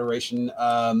Trek Federation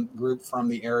group from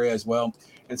the area as well.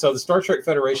 And so the Star Trek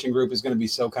Federation group is going to be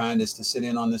so kind as to sit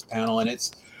in on this panel, and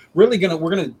it's really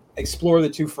we're going to explore the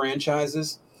two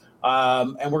franchises,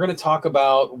 and we're going to talk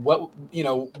about what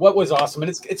was awesome, and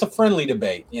it's a friendly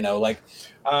debate. Who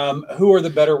are the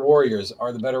better warriors?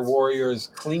 Are the better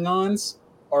warriors Klingons,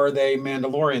 or are they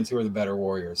Mandalorians who are the better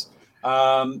warriors?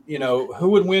 Who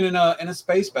would win in a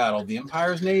space battle, the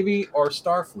Empire's Navy or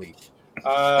Starfleet?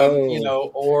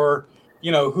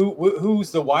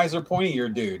 Who's the wiser,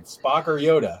 pointier dude, Spock or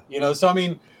Yoda? So I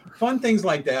mean, fun things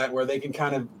like that where they can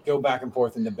kind of go back and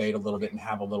forth and debate a little bit and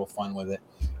have a little fun with it.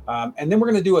 And then we're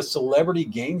going to do a celebrity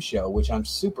game show, which I'm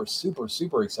super, super,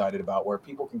 super excited about, where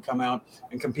people can come out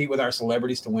and compete with our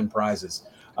celebrities to win prizes.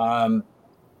 Some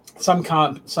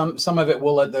of it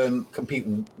we'll let them compete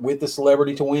with the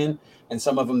celebrity to win, and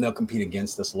some of them they'll compete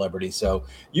against the celebrity. So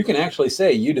you can actually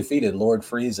say you defeated Lord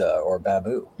Frieza or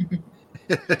Babu.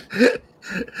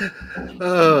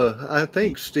 I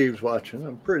think Steve's watching.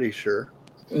 I'm pretty sure.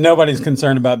 Nobody's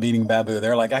concerned about beating Babu.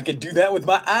 They're like, I could do that with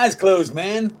my eyes closed,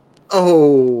 man.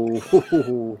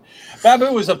 Oh,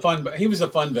 Babu was a fun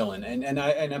villain, and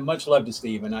I much love to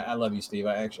Steve, and I love you, Steve.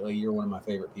 You're one of my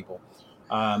favorite people.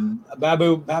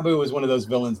 Babu is one of those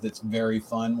villains that's very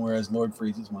fun, whereas Lord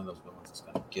Frieza is one of those villains that's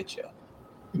going to get you.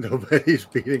 Nobody's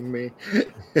beating me.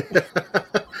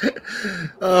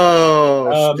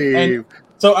 Oh, Steve.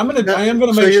 So I am going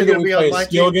to make sure that we play a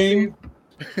skill game.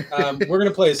 We're going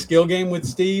to play a skill game with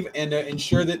Steve, and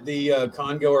ensure that the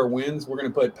con goer wins. We're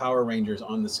going to put Power Rangers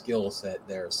on the skill set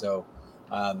there. So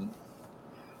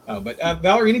But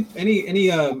Valerie,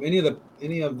 any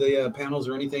of the panels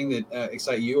or anything that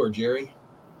excite you or Jerry?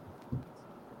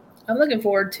 I'm looking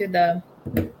forward to the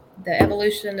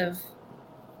evolution of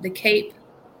the Cape,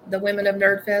 the Women of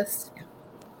Nerdfest.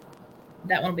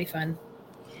 That one will be fun.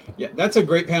 Yeah, that's a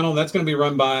great panel. That's going to be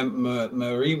run by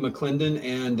Marie McClendon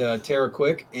and Tara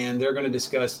Quick, and they're going to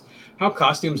discuss how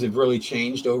costumes have really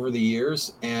changed over the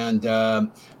years and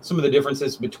some of the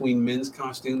differences between men's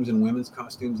costumes and women's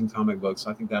costumes in comic books.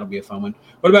 So I think that'll be a fun one.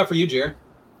 What about for you, Jerry?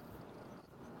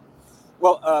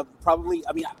 Well, probably.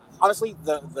 I mean, honestly,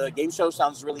 the game show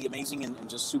sounds really amazing and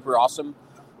just super awesome.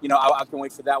 I can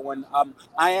wait for that one. I'm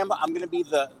going to be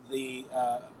the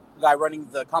guy running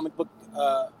the comic book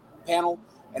panel.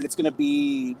 And it's going to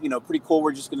be, pretty cool.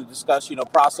 We're just going to discuss,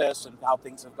 process and how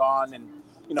things have gone and,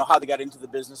 how they got into the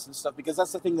business and stuff, because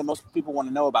that's the thing that most people want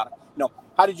to know about it.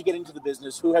 How did you get into the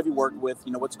business? Who have you worked with?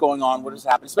 What's going on? What has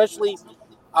happened? Especially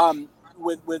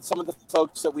with some of the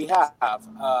folks that we have,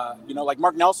 like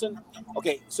Mark Nelson.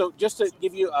 Okay, so just to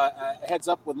give you a heads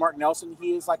up with Mark Nelson,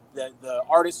 he is like the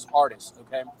artist,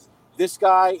 okay? This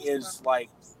guy is like,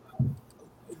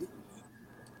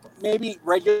 maybe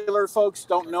regular folks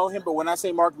don't know him, but when I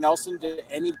say Mark Nelson to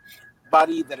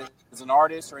anybody that is an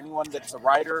artist or anyone that's a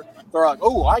writer, they're like,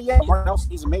 oh, yeah, Mark Nelson,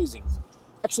 he's amazing.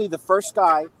 Actually, the first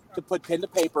guy to put pen to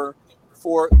paper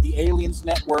for the Aliens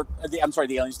Network, the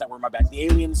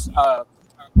Aliens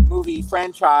movie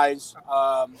franchise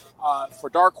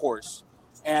for Dark Horse.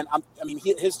 And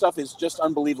his stuff is just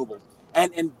unbelievable.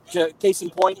 And case in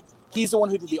point, he's the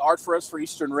one who did the art for us for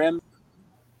Eastern Rim.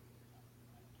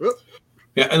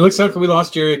 Yeah, it looks like we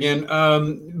lost Jerry again.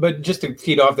 But just to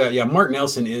feed off that, yeah, Mark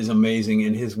Nelson is amazing,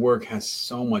 and his work has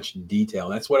so much detail.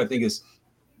 That's what I think is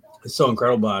so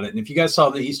incredible about it. And if you guys saw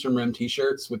the Eastern Rim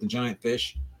T-shirts with the giant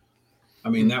fish,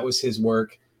 that was his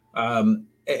work. And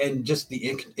just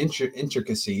the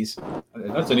intricacies.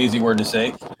 That's an easy word to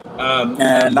say.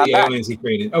 And the aliens he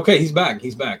created. Okay, he's back.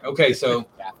 Okay, so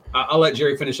I'll let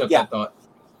Jerry finish up that thought.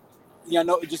 Yeah,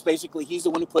 no, just basically, he's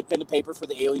the one who put pen to paper for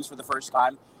the aliens for the first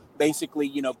time. Basically,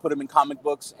 put them in comic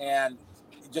books, and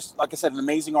just like I said, an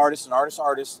amazing artist,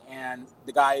 and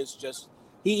the guy is just,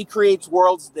 he creates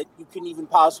worlds that you couldn't even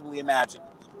possibly imagine.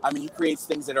 He creates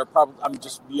things that are probably,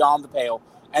 just beyond the pale.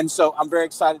 And so I'm very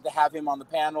excited to have him on the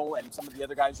panel, and some of the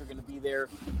other guys are going to be there.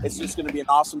 It's just going to be an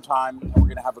awesome time, and we're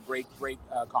going to have a great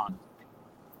con.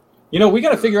 We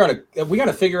got to figure out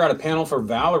a panel for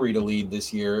Valerie to lead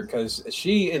this year, because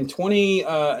she in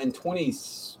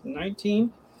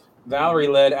 2019. Valerie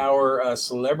led our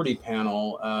celebrity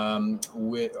panel on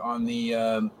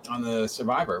the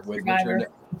Survivor with Richard.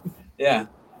 Yeah,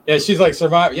 she's like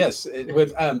Survivor. Yes,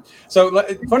 so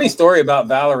funny story about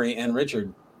Valerie and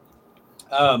Richard.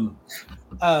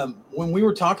 When we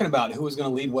were talking about who was going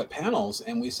to lead what panels,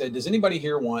 and we said, "Does anybody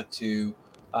here want to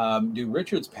do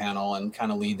Richard's panel and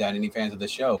kind of lead that? Any fans of the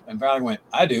show?" And Valerie went,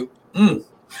 "I do." She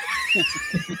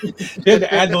had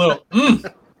to add the little.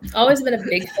 Always been a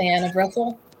big fan of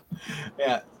Russell.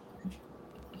 Yeah.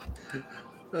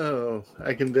 Oh,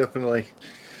 I can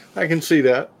see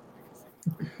that.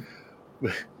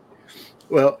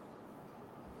 Well,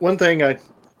 one thing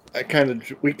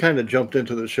we kind of jumped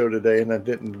into the show today, and I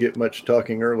didn't get much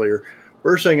talking earlier.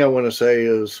 First thing I want to say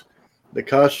is the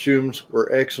costumes were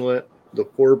excellent. The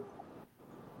four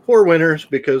winners,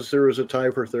 because there was a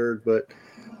tie for third, but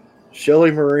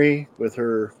Shelley Marie with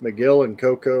her Miguel and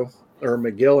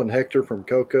Hector from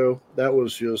Coco. That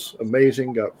was just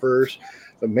amazing. Got first.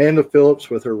 Amanda Phillips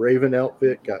with her Raven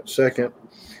outfit got second.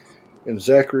 And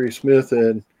Zachary Smith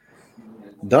and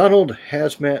Donald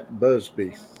Hazmat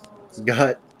Busby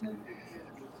got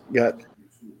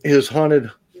his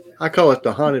haunted, I call it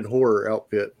the haunted horror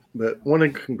outfit, but want to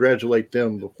congratulate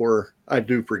them before I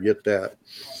do forget that.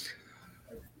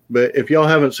 But if y'all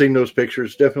haven't seen those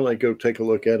pictures, definitely go take a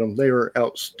look at them. They were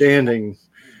outstanding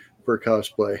for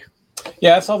cosplay.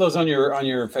 Yeah, I saw those on your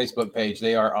Facebook page.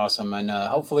 They are awesome, and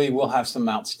hopefully we'll have some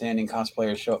outstanding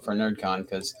cosplayers show up for NerdCon,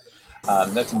 because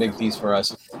that's a big piece for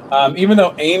us. Even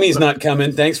though Amy's not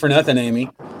coming, thanks for nothing, Amy.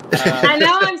 I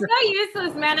know, I'm so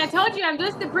useless, man. I told you I'm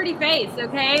just a pretty face,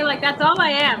 okay? Like, that's all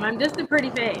I am. I'm just a pretty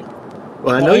face.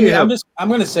 Well, I know Amy, I'm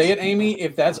going to say it, Amy.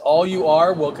 If that's all you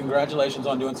are, well, congratulations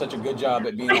on doing such a good job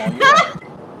at being all you are.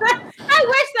 I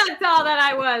wish that's all that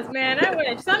I was, man. I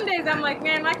wish. Some days I'm like,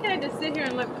 man, why can't I just sit here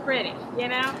and look pretty?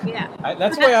 Yeah.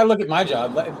 That's the way I look at my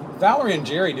job. Valerie and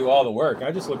Jerry do all the work.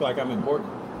 I just look like I'm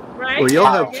important. Right? Well,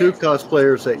 y'all have two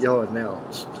cosplayers that y'all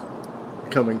announced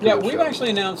coming to the we've show. Actually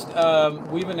announced,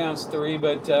 we've announced 3,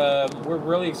 but we're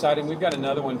really excited. We've got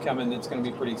another one coming that's going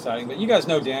to be pretty exciting. But you guys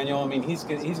know Daniel. I mean, he's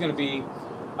going to be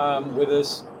with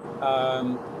us.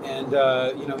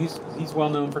 He's well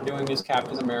known for doing his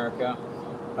Captain America.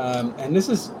 And this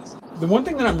is the one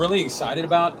thing that I'm really excited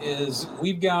about is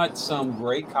we've got some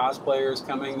great cosplayers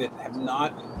coming that have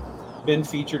not been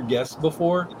featured guests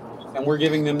before, and we're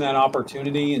giving them that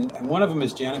opportunity. And one of them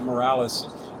is Janet Morales,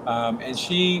 and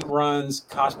she runs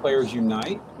Cosplayers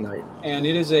Unite. And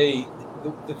it is the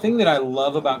thing that I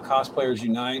love about Cosplayers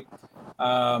Unite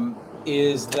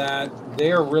is that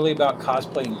they are really about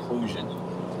cosplay inclusion.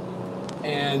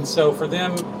 And so for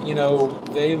them,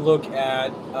 they look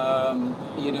at,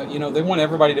 they want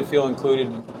everybody to feel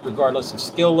included regardless of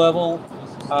skill level,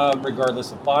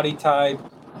 regardless of body type.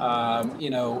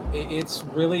 It's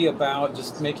really about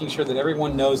just making sure that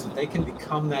everyone knows that they can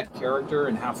become that character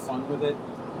and have fun with it.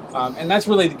 And that's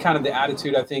really kind of the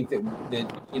attitude I think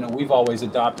that we've always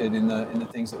adopted in the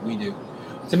things that we do.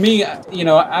 To me,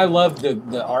 I love the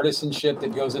artisanship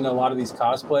that goes into a lot of these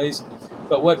cosplays.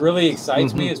 But what really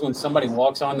excites me is when somebody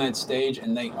walks on that stage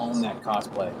and they own that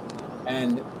cosplay.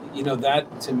 And,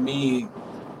 that to me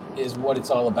is what it's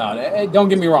all about. Don't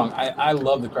get me wrong. I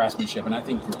love the craftsmanship, and I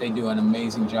think that they do an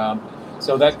amazing job.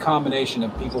 So that combination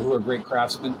of people who are great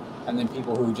craftsmen and then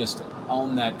people who just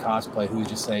own that cosplay, who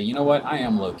just say, you know what, I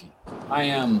am Loki. I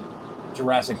am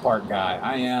Jurassic Park guy.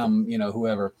 I am,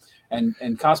 whoever. And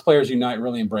Cosplayers Unite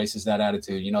really embraces that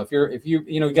attitude. If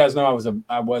you guys know,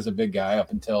 I was a big guy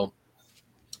up until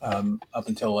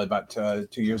about 2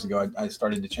 years ago. I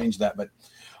started to change that. But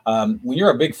when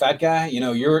you're a big fat guy,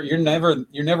 you're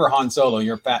never Han Solo.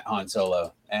 You're fat Han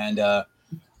Solo. And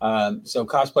so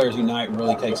Cosplayers Unite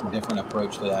really takes a different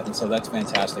approach to that, and so that's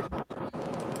fantastic.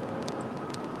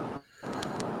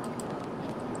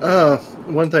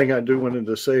 One thing I do wanted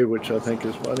to say, which I think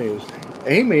is funny, is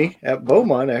Amy at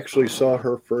Beaumont actually saw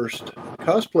her first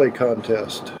cosplay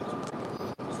contest.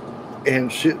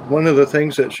 And one of the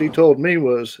things that she told me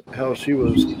was how she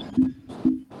was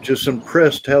just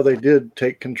impressed how they did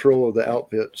take control of the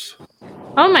outfits.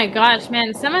 Oh my gosh,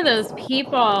 man. Some of those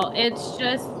people, it's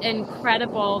just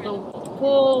incredible. The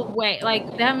whole way.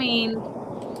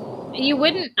 You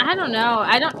wouldn't, I don't know.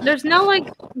 There's no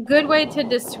good way to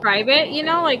describe it.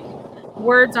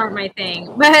 Words aren't my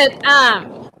thing. But,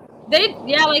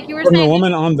 like you were saying. The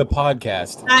woman on the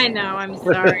podcast. I know. I'm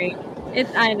sorry.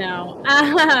 I know.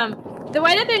 The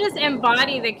way that they just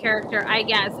embody the character, I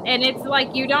guess. And it's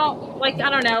you don't, I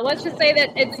don't know. Let's just say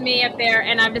that it's me up there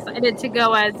and I've decided to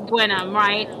go as Gwenum,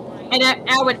 right? And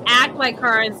I would act like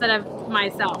her instead of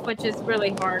myself, which is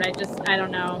really hard. I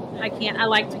don't know. I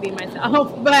like to be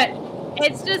myself. But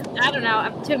it's just, I don't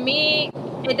know. To me,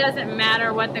 it doesn't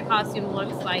matter what the costume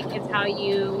looks like. It's how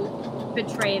you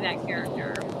portray that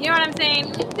character. You know what I'm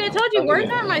saying? See, I told you, words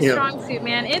aren't my strong suit,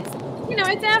 man. It's,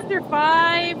 it's after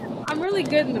 5. I'm really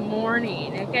good in the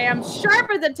morning, okay? I'm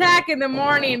sharp as a tack in the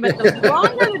morning, but the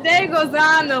longer the day goes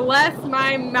on, the less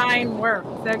my mind works,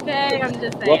 okay? I'm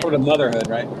just saying. Welcome to motherhood,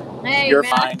 right? Hey, You're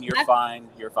fine.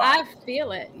 I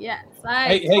feel it, yes.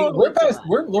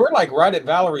 We're right at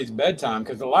Valerie's bedtime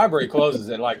because the library closes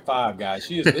at 5, guys.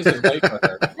 This is late for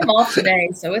her. I'm off today,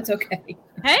 so it's okay.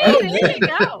 Hey, there you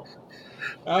go.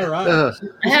 All right.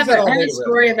 I have a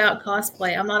story about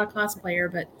cosplay. I'm not a cosplayer,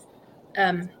 but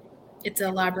it's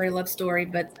a library love story.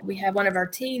 But we had one of our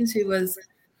teens who was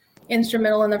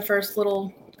instrumental in the first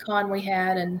little con we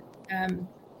had, and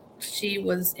she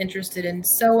was interested in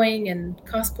sewing and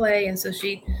cosplay, and so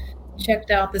she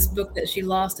checked out this book that she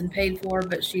lost and paid for,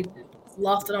 but she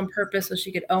lost it on purpose so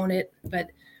she could own it. But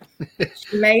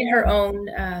she made her own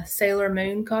Sailor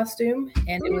Moon costume,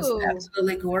 and it was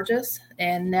absolutely gorgeous.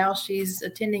 And now she's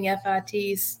attending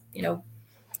FIT's,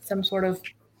 some sort of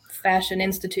fashion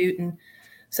institute, and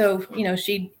so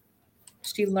she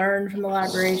learned from the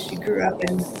library. She grew up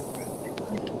in.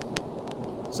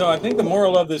 So I think the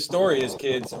moral of this story is,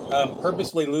 kids,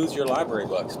 purposely lose your library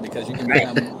books because you can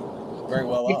become very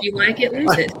well off. If you like it,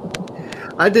 lose it.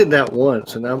 I did that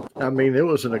once, and it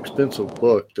was an expensive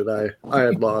book that I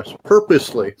had lost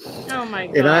purposely. Oh my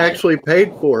God! And I actually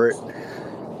paid for it.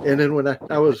 And then when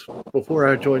before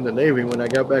I joined the Navy, when I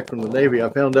got back from the Navy, I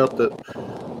found out that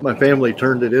my family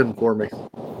turned it in for me.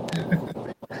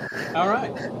 All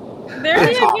right.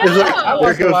 There you go.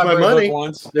 There goes my money.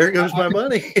 There goes my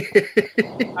money.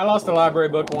 I lost a library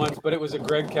book once, but it was a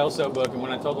Greg Kelso book. And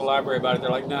when I told the library about it,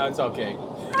 they're like, no, it's okay.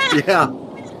 Yeah.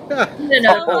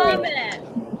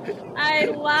 I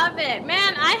love it.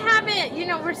 Man, I haven't,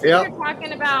 we're sitting here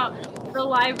talking about the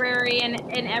library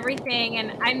and everything.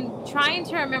 And I'm trying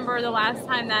to remember the last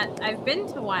time that I've been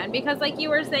to one. Because like you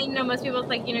were saying, most people,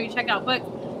 it's you check out books.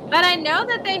 But I know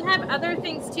that they have other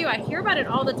things too. I hear about it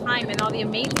all the time and all the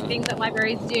amazing things that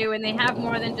libraries do. And they have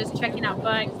more than just checking out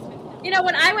books.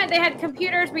 when I went, they had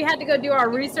computers. We had to go do our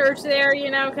research there,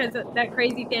 because that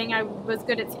crazy thing, I was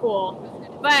good at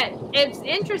school. But it's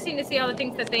interesting to see all the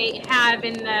things that they have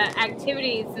in the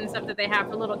activities and stuff that they have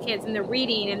for little kids, and the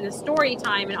reading and the story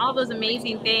time and all those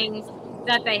amazing things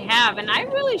that they have. And I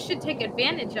really should take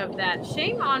advantage of that.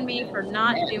 Shame on me for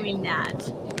not doing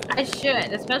that. I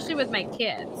should, especially with my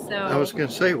kids. So I was going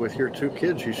to say, with your 2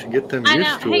 kids, you should get them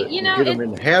used to it. Get them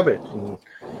in the habit.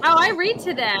 I read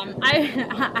to them.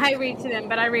 I read to them,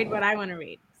 but I read what I want to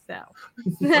read. So,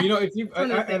 if you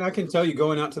and I can tell you,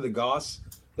 going out to the Goss,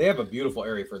 they have a beautiful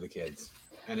area for the kids,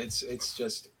 and it's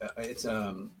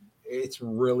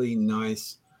really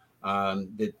nice.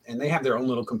 And they have their own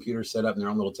little computers set up and their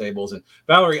own little tables. And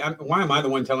Valerie, why am I the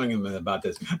one telling them about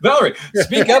this? Valerie,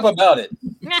 speak up about it.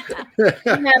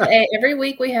 Every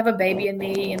week we have a baby and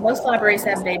me, and most libraries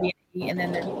have baby and me, and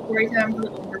then there's story time for the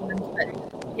older ones. But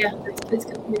yeah, there's kids'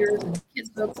 computers and kids'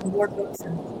 books and board books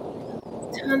and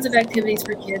tons of activities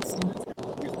for kids. And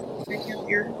check out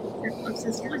your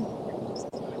closest one.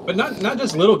 But not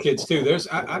just little kids too. There's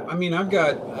I've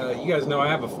got you guys know I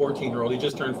have a 14-year-old. He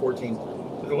just turned 14.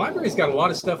 The library's got a lot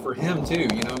of stuff for him too.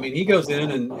 He goes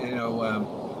in and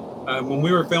when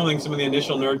we were filming some of the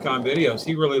initial NerdCon videos,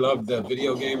 he really loved the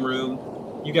video game room.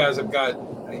 You guys have got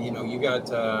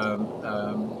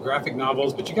graphic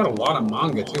novels, but you got a lot of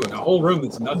manga too, and a whole room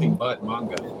that's nothing but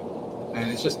manga.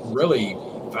 And it's just really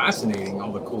fascinating,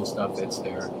 all the cool stuff that's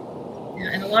there. Yeah,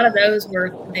 and a lot of those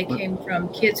they came from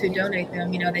kids who donate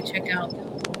them. They check out,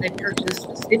 they purchase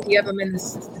 50 of them in the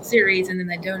series, and then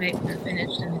they donate when they're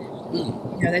finished, and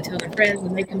they tell their friends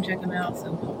and they come check them out.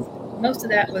 So most of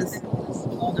that was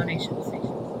all donations.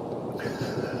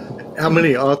 How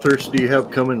many authors do you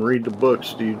have come and read the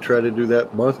books? Do you try to do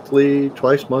that monthly,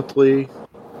 twice monthly?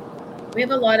 We have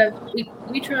a lot of,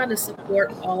 we try to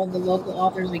support all of the local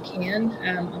authors we can.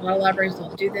 A lot of libraries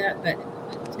don't do that, but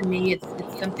to me it's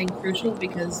something crucial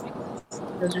because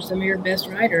those are some of your best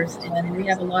writers. And we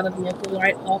have a lot of local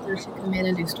authors who come in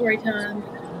and do story time,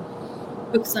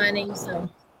 book signings. So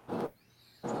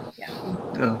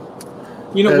yeah.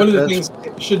 One of the things,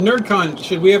 should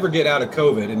we ever get out of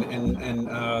COVID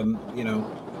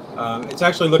it's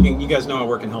actually looking, you guys know I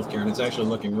work in healthcare, and it's actually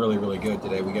looking really, really good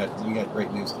today. We got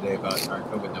great news today about our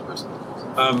COVID numbers.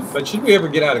 But should we ever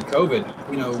get out of COVID,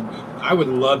 I would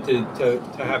love to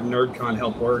have NerdCon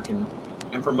help work and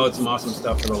promote some awesome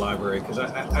stuff for the library, because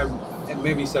I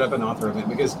maybe set up an author event,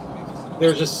 because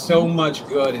there's just so much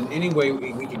good, and any way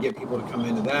we could get people to come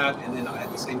into that, and then at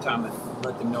the same time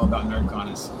let them know about NerdCon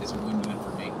is a win-win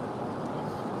for me.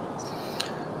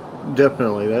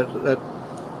 Definitely,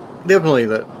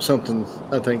 that's something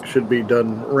I think should be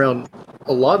done around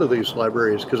a lot of these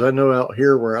libraries, because I know out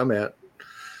here where I'm at,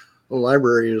 the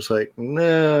library is like,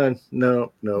 no.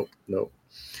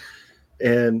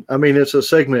 And it's a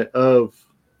segment of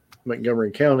Montgomery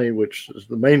County, which is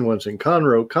the main ones in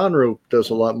Conroe. Conroe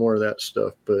does a lot more of that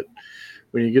stuff, but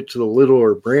when you get to the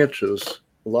littler branches,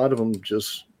 a lot of them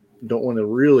just don't want to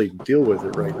really deal with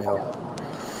it right now.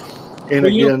 And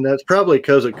again, that's probably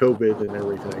because of COVID and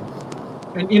everything.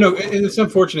 And it's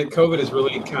unfortunate. COVID has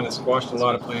really kind of squashed a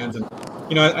lot of plans. And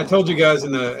I told you guys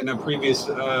in our previous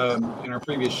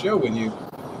show with you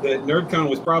that NerdCon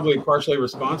was probably partially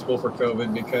responsible for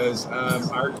COVID, because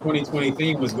our 2020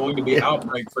 theme was going to be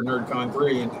Outbreak for NerdCon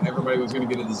 3, and everybody was going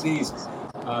to get a disease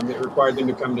that required them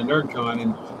to come to NerdCon.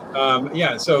 And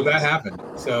so that happened.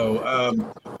 So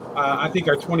I think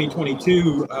our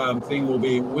 2022 thing will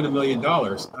be win $1 million.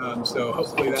 So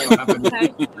hopefully that'll happen.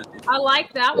 Okay. I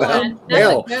like that one. That's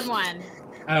a good one.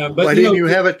 But why didn't you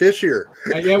have it this year?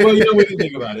 We didn't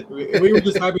think about it. We were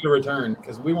just happy to return,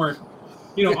 because we weren't.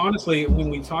 Honestly, when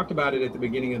we talked about it at the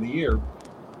beginning of the year,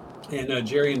 and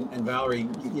Jerry and Valerie,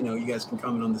 you guys can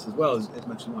comment on this as well as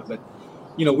much as you want, but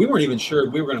we weren't even sure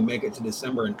we were going to make it to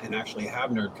December and actually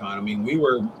have NerdCon.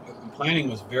 Planning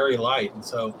was very light, and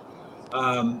so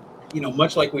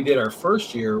much like we did our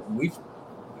first year, we've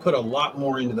put a lot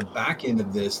more into the back end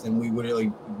of this than we really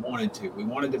wanted to. We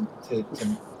wanted to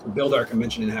build our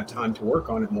convention and have time to work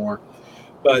on it more,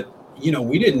 but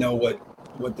we didn't know what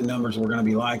the numbers were going to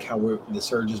be like, how the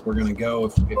surges were going to go,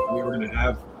 if we were going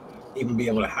to even be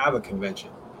able to have a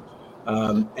convention.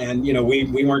 And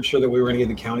we weren't sure that we were going to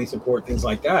get the county support, things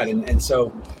like that. And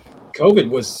so COVID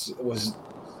was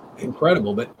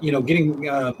incredible. But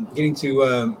getting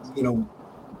to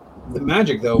the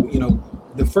magic, though,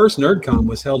 the first NerdCon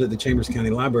was held at the Chambers County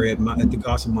Library at the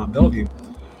Goss in Mont Bellevue.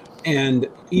 And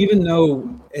even though,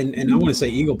 and I want to say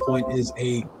Eagle Point is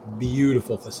a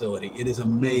beautiful facility. It is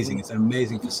amazing. It's an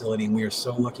amazing facility, and we are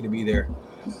so lucky to be there.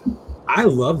 I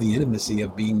love the intimacy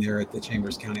of being there at the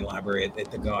Chambers County Library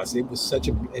at the Goss.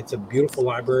 It's a beautiful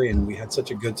library, and we had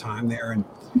such a good time there. And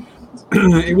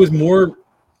it was more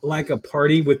like a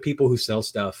party with people who sell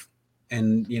stuff,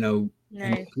 and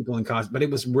and people in costume. But it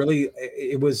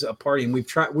was a party, and we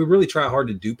really try hard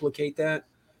to duplicate that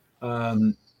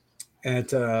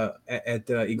at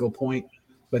Eagle Point.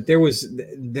 But there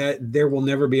will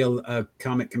never be a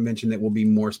comic convention that will be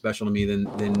more special to me than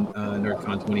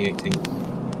NerdCon 2018.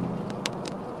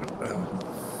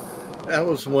 That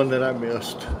was the one that I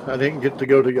missed. I didn't get to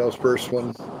go to y'all's first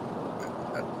one.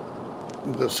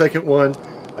 The second one,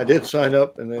 I did sign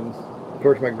up, and then, of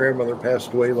course, my grandmother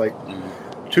passed away like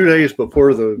 2 days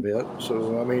before the event.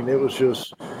 So, I mean, it was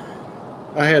just,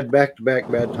 I had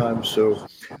back-to-back bad times. So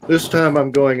this time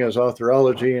I'm going as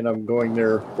Authorology, and I'm going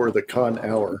there for the con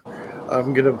hour.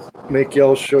 I'm going to make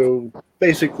y'all show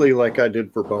basically like I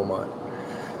did for Beaumont.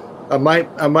 I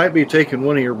might be taking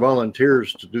one of your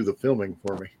volunteers to do the filming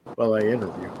for me while I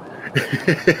interview.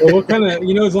 Well, what kind of,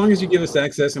 as long as you give us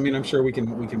access, I mean, I'm sure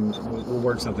we'll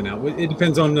work something out. It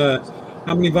depends on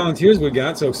how many volunteers we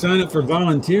got. So sign up for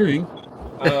volunteering.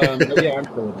 But yeah, I'm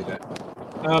sure we'll do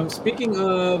that. Speaking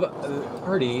of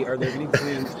party, are there any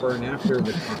plans for an after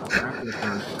the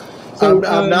con? So,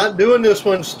 I'm not doing this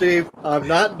one, Steve. I'm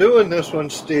not doing this one,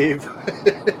 Steve.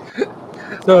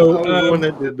 So I was the one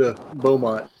that did the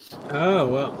Beaumont. Oh,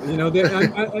 well,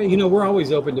 we're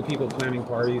always open to people planning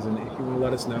parties, and if you want to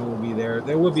let us know, we'll be there.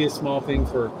 There will be a small thing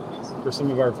for some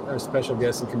of our special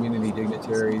guests and community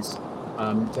dignitaries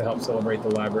to help celebrate the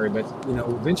library. But,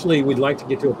 eventually we'd like to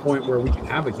get to a point where we can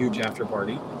have a huge after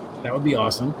party. That would be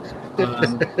awesome.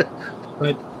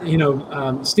 But,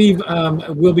 Steve,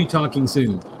 we'll be talking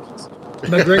soon.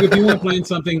 But, Greg, if you want to plan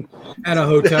something at a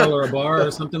hotel or a bar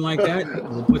or something like that,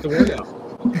 we'll put the word out.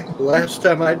 Last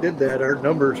time I did that, our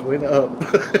numbers went up.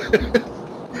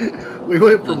 We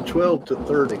went from 12 to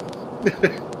 30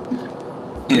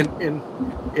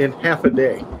 in half a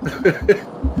day.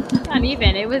 Not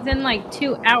even. It was in like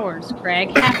 2 hours,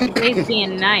 Greg. Half a day's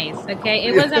being nice, okay?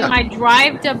 It wasn't my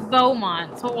drive to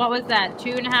Beaumont. So what was that?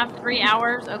 2.5, 3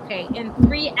 hours? Okay, in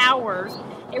 3 hours,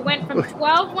 it went from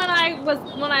 12 when I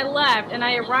left and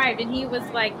I arrived, and he was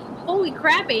like, "Holy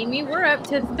crap, Amy, we're up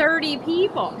to 30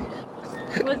 people."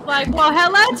 It was like, well,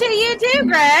 hello to you too,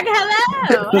 Greg.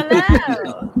 Hello.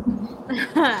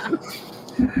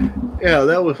 Yeah,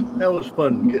 that was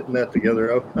fun getting that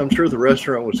together. I'm sure the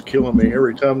restaurant was killing me.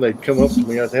 Every time they'd come up to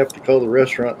me, I'd have to call the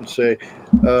restaurant and say,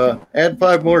 add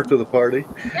 5 more to the party.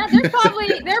 Yeah,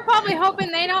 they're probably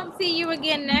hoping they don't see you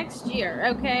again next year.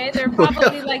 Okay, they're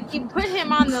probably like, you put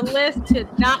him on the list to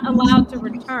not allowed to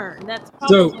return. That's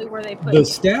probably where they put the him.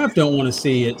 Staff don't want to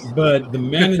see it, but the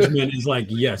management is like,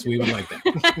 yes, we would like that.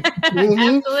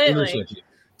 Absolutely.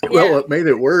 Well, what made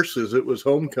it worse is it was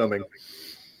homecoming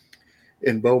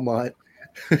in Beaumont.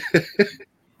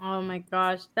 Oh my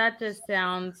gosh, that just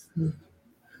sounds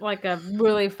like a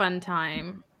really fun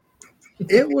time.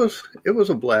 It was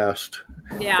a blast.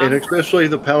 Yeah. And especially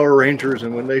the Power Rangers,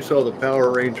 and when they saw the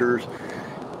Power Rangers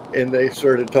and they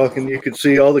started talking, you could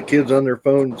see all the kids on their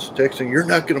phones texting, "You're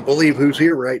not going to believe who's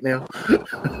here right now."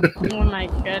 Oh my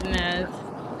goodness.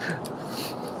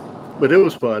 But it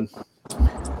was fun.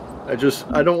 I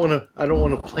don't want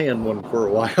to plan one for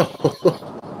a while.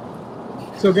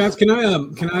 So, guys, can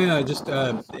I just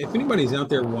if anybody's out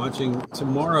there watching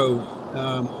tomorrow,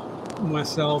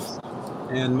 myself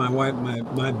and my wife,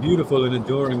 my beautiful and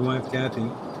adoring wife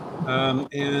Kathy,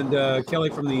 and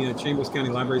Kelly from the Chambers County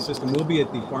Library System will be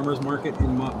at the Farmers Market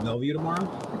in Mont Bellevue tomorrow.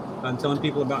 I'm telling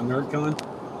people about NerdCon.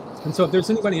 And so, if there's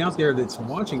anybody out there that's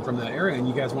watching from that area and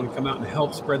you guys want to come out and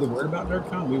help spread the word about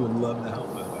NerdCon, we would love to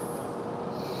help. By the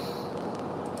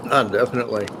way,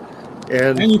 definitely.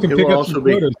 And you can pick up some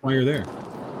photos while you're there.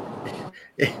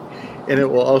 And it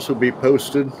will also be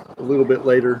posted a little bit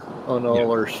later on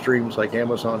all our streams like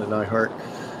Amazon and iHeart.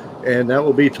 And that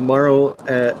will be tomorrow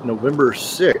at November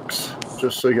 6th,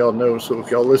 just so y'all know. So if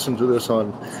y'all listen to this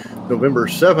on November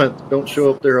 7th, don't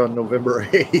show up there on November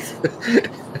 8th.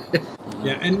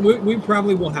 Yeah, and we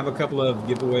probably will have a couple of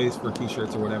giveaways for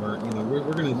T-shirts or whatever. We're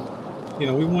going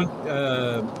to, we want,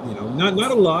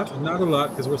 not a lot,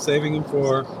 because we're saving them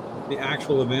for the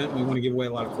actual event. We want to give away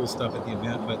a lot of cool stuff at the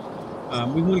event, but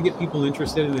we want to get people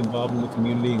interested and involved in the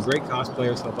community, and great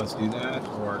cosplayers help us do that,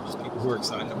 or just people who are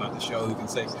excited about the show who can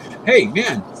say, "Hey,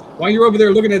 man, while you're over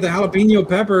there looking at the jalapeno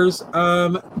peppers,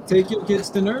 take your kids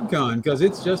to NerdCon because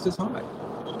it's just as hot."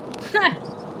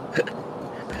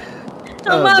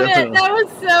 I love it. That was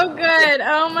so good.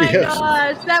 Oh my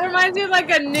gosh. That reminds me of like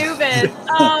Anubis.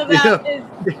 Oh,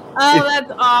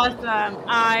 that's awesome.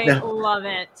 I love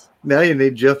it. Now you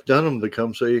need Jeff Dunham to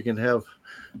come so you can have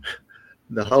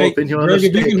the jalapeno on the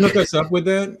steak. If you can hook us up with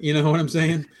that, you know what I'm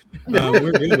saying?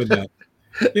 We're good with that.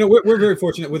 You know, we're very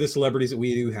fortunate with the celebrities that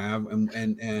we do have,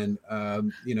 and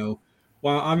you know,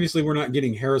 while obviously we're not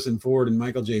getting Harrison Ford and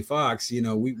Michael J. Fox, you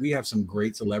know, we have some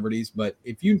great celebrities. But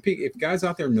if guys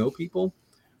out there know people,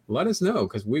 let us know,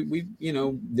 because we you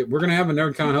know, we're gonna have a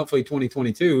NerdCon hopefully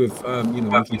 2022 if you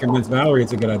know, we can convince Valerie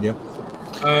it's a good idea.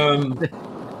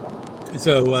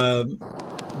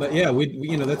 But yeah, we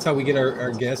you know, that's how we get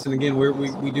our guests. And again,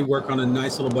 we do work on a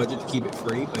nice little budget to keep it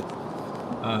free, but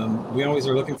we always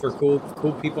are looking for cool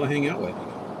people to hang out with.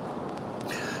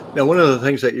 Now, one of the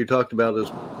things that you talked about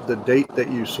is the date that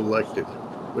you selected,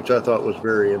 which I thought was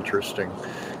very interesting.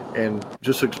 And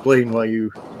just explain why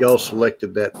y'all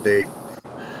selected that date.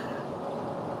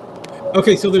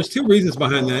 Okay, so there's two reasons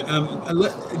behind that.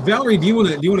 Valerie, do you want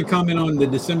to comment on the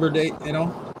December date at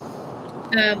all?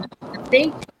 I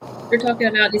think we're talking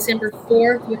about December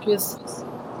 4th, which was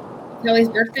Kelly's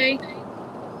birthday,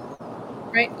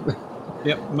 right?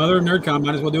 Yep, Mother of NerdCon,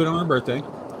 might as well do it on her birthday.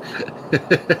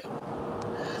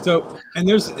 So, and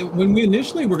when we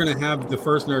initially were going to have the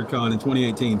first NerdCon in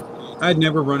 2018, I had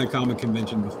never run a comic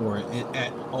convention before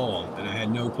at all, and I had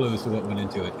no clue as to what went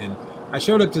into it. And I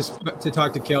showed up to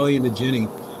talk to Kelly and to Jenny,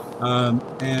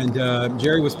 and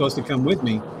Jerry was supposed to come with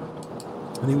me,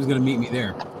 and he was going to meet me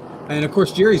there. And of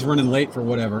course, Jerry's running late for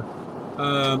whatever,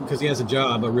 because he has a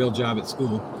real job at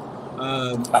school.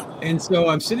 And so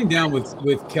I'm sitting down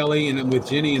with Kelly and with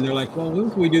Jenny, and they're like, well,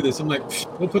 when can we do this? I'm like,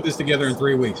 we'll put this together in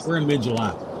 3 weeks. We're in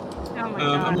mid-July.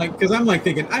 I'm like, because I'm like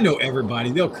thinking, I know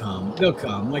everybody. They'll come.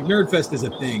 Like, Nerdfest is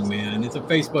a thing, man. It's a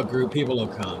Facebook group. People will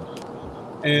come.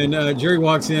 And Jerry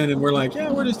walks in, and we're like,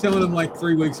 yeah, we're just telling him like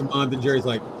 3 weeks a month. And Jerry's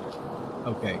like,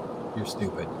 okay, you're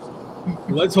stupid.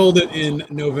 Let's hold it in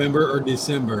November or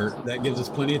December. That gives us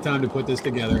plenty of time to put this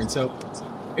together. And so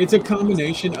it's a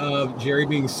combination of Jerry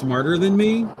being smarter than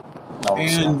me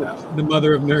and the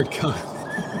Mother of NerdCon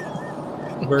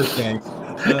birthday.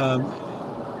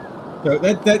 So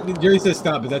that Jerry says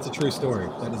stop, but that's a true story.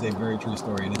 That is a very true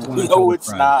story, and it's one. No,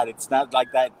 it's not. It's not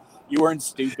like that. You weren't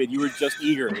stupid. You were just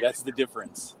eager. That's the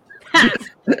difference.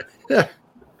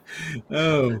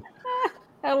 Oh,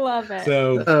 I love it.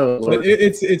 So, but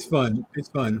it's fun. It's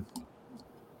fun.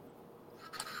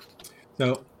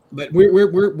 So, but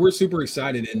we're super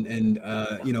excited, and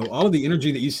you know, all of the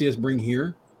energy that you see us bring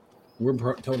here, we're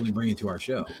totally bringing to our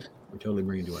show. We're totally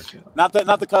bringing to our show. Not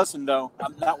the cussing though.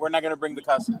 We're not going to bring the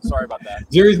cussing. Sorry about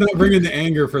that. Jerry's not bringing the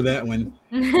anger for that one.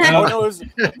 No,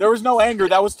 there was no anger.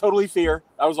 That was totally fear.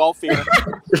 That was all fear.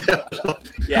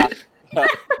 Yeah.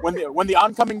 When the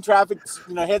oncoming traffic,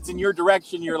 you know, heads in your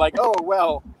direction, you're like, oh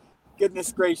well,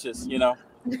 goodness gracious, you know.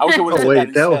 I wish I would have said that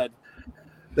instead.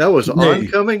 That was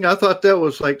oncoming? I thought that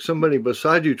was like somebody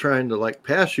beside you trying to like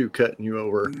pass you, cutting you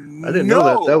over. I didn't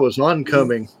know that was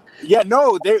oncoming. Yeah,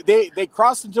 no, they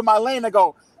crossed into my lane. I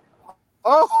go,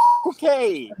 oh,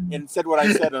 okay, and said what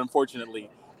I said, unfortunately.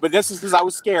 But this is because I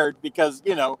was scared because,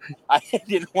 you know, I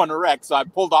didn't want to wreck. So I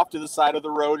pulled off to the side of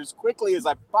the road as quickly as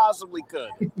I possibly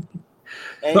could.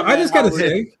 But I just got to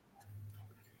say,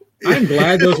 I'm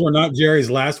glad those were not Jerry's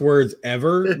last words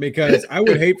ever, because I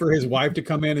would hate for his wife to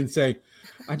come in and say,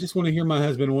 I just want to hear my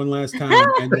husband one last time.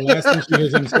 And the last thing she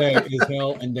hears him say is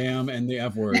hell and damn and the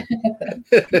F word.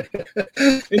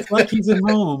 It's like he's at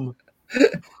home. Oh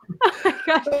my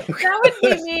gosh, that would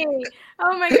be me.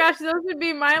 Oh my gosh, those would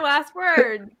be my last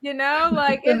words. You know,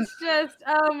 like, it's just,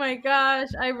 oh my gosh,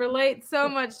 I relate so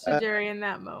much to Jerry in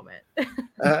that moment.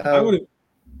 I would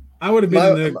have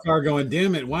been in the car going,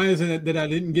 damn it, why is it that I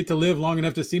didn't get to live long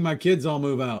enough to see my kids all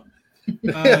move out?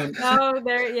 Yes,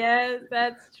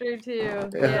 that's true too.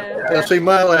 Yeah. Now, see,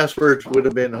 my last words would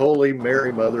have been "Holy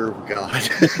Mary, Mother of God."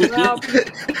 Well,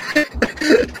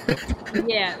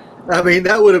 yeah. I mean,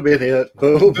 that would have been it.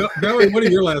 Boom. Valerie, what are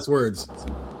your last words?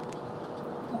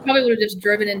 I probably would have just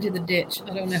driven into the ditch.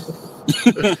 I don't know.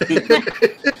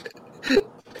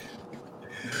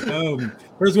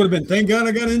 First would have been, thank God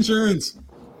I got insurance.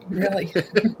 Really?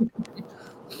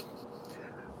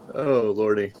 Oh,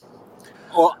 Lordy.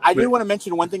 Well, I do want to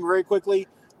mention one thing very quickly.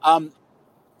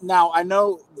 Now, I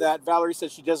know that Valerie said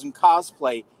she doesn't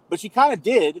cosplay, but she kind of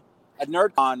did at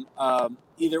NerdCon.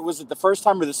 Either was it the first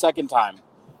time or the second time?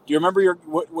 Do you remember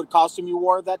what costume you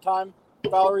wore at that time,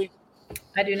 Valerie?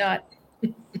 I do not.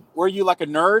 Were you like a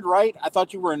nerd, right? I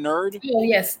thought you were a nerd. Oh,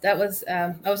 yes. That was,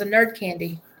 I was a nerd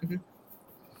candy. Mm-hmm.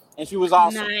 And she was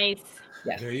awesome. Nice.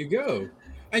 Yeah. There you go.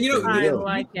 And you know, I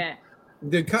like it.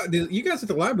 you guys at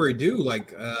the library do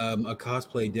like a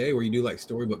cosplay day where you do like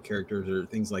storybook characters or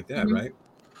things like that, right?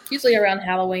 Usually around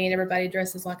Halloween, everybody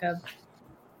dresses like a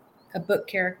book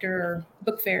character or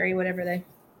book fairy, whatever they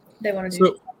want to do.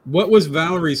 So, what was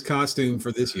Valerie's costume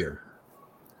for this year?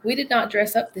 We did not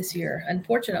dress up this year,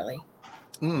 unfortunately.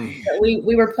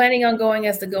 We were planning on going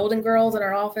as the Golden Girls in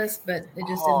our office, but it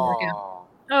just didn't work out.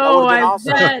 Oh, I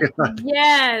bet.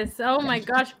 Yes. Oh my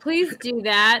gosh. Please do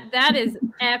that. That is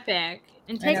epic.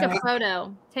 And take a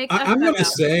photo. I'm going to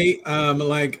say,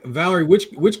 like, Valerie,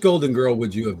 which Golden Girl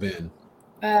would you have been?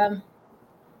 I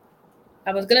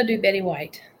was going to do Betty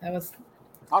White. That was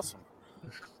awesome.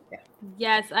 Yeah.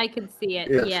 Yes, I could see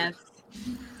it. Yes.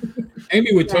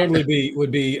 Amy would totally be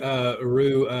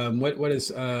Rue. What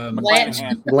is Blanche?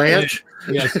 Blanche.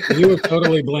 Yes, you were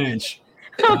totally Blanche.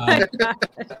 Oh my God.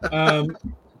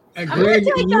 Greg,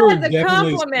 I'm gonna take that as a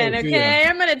compliment, okay?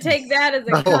 I'm gonna take that as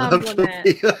a compliment.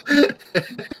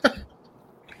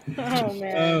 Oh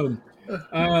man.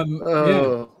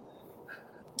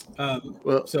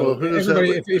 Who does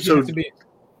that?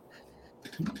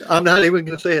 I'm not even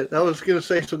gonna say it. I was gonna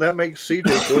say, so that makes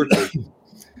CJ Dorothy.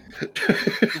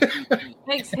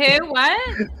 Makes who? What?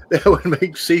 That would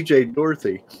make CJ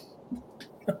Dorothy.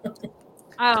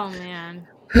 Oh man.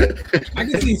 I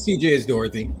can see CJ as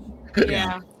Dorothy.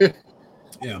 Yeah.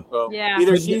 Yeah. Well,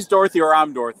 either she's Dorothy or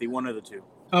I'm Dorothy, one of the two.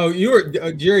 Oh, you were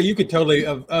Jerry. You could totally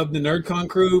of the NerdCon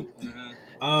crew. Mm-hmm.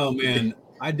 Oh man,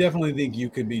 I definitely think you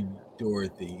could be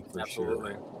Dorothy for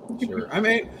Absolutely. Sure. I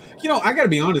mean, I got to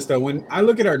be honest though. When I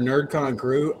look at our NerdCon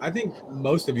crew, I think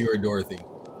most of you are Dorothy.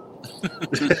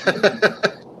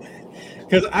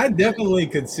 Because I definitely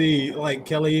could see like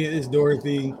Kelly is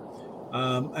Dorothy,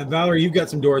 and Valerie, you've got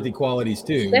some Dorothy qualities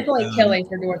too. Definitely Kelly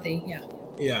for Dorothy. Yeah.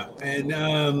 Yeah, and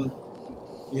I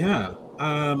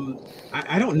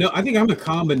don't know. I think I'm a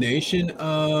combination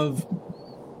of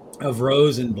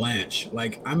Rose and Blanche.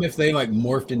 Like I'm if they like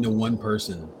morphed into one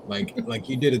person. Like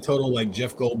you did a total like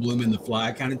Jeff Goldblum in The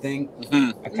Fly kind of thing.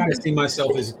 Mm-hmm. I kind of see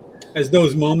myself as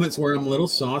those moments where I'm a little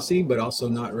saucy, but also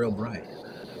not real bright.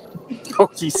 Oh,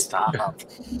 you stop.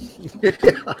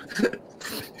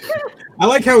 I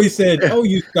like how he said, "Oh,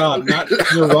 you stop." Not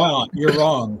you're wrong. You're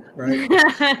wrong, right?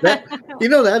 That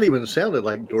even sounded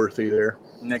like Dorothy there.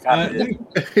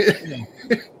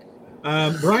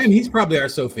 Brian, he's probably our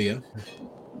Sophia.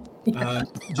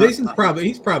 Jason's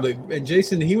probably, and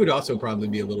Jason, he would also probably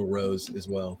be a little Rose as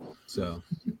well. So.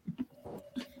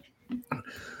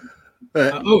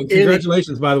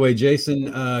 Congratulations, by the way, Jason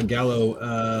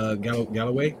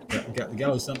Galloway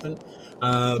something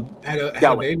had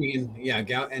a baby,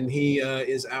 and he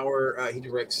is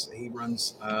he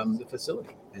runs the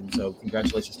facility, and so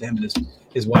congratulations to him and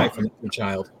his wife and their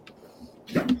child.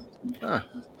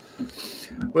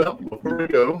 Well, before we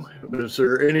go, is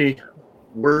there any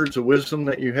words of wisdom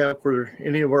that you have for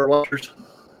any of our watchers?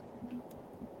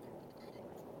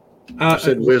 I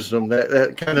said wisdom.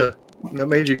 That kind of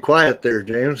made you quiet there,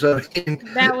 James. I mean,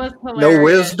 that was hilarious. No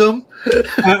wisdom.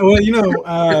 And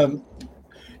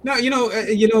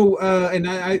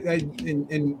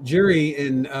and Jerry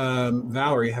and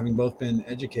Valerie, having both been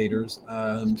educators,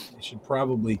 should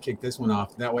probably kick this one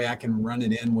off. That way, I can run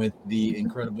it in with the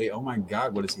incredibly "Oh my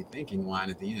God, what is he thinking?" line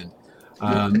at the end.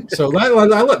 So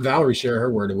I'll let Valerie share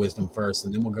her word of wisdom first,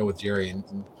 and then we'll go with Jerry.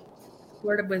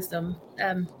 Word of wisdom.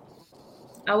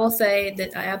 I will say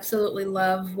that I absolutely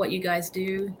love what you guys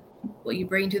do, what you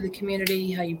bring to the community,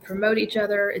 how you promote each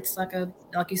other. It's like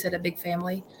you said, a big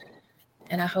family.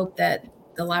 And I hope that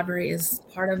the library is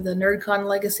part of the NerdCon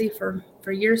legacy for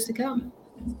years to come.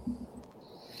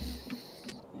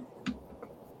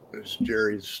 Is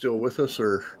Jerry still with us,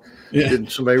 or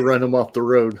did somebody run him off the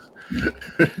road?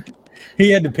 He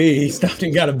had to pee. He stopped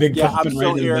and got a big pump and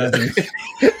ran to the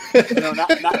bathroom. No,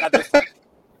 not this time.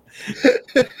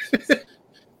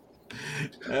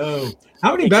 Oh,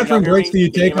 how many bathroom breaks do you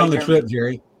take on the trip,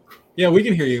 Jerry? Yeah, we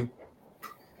can hear you.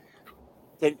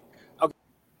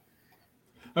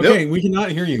 Okay, we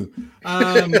cannot hear you.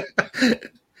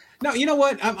 No, you know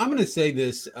what? I'm going to say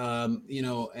this,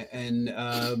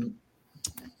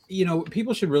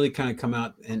 people should really kind of come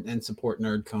out and support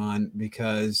NerdCon,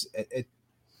 because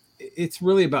it's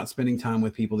really about spending time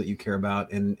with people that you care about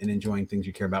and enjoying things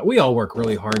you care about. We all work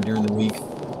really hard during the week.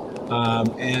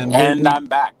 And I'm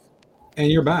back. And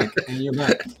you're back.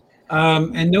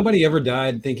 And nobody ever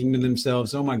died thinking to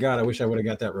themselves, "Oh my God, I wish I would have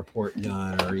got that report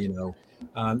done," or,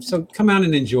 so come out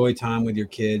and enjoy time with your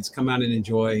kids. Come out and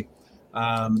enjoy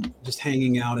just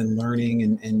hanging out and learning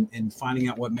and finding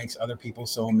out what makes other people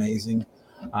so amazing.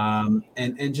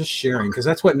 And just sharing, because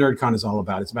that's what NerdCon is all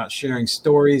about. It's about sharing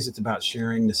stories. It's about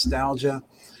sharing nostalgia.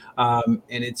 And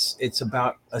it's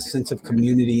about a sense of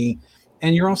community.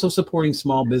 And you're also supporting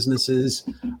small businesses,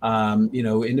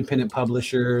 independent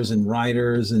publishers and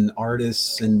writers and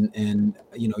artists, and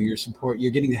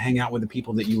you're getting to hang out with the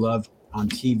people that you love on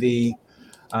TV,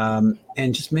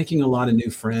 and just making a lot of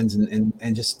new friends,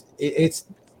 and just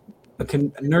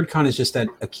NerdCon is just that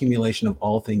accumulation of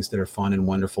all things that are fun and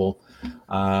wonderful.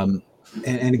 And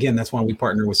again, that's why we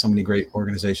partner with so many great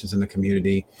organizations in the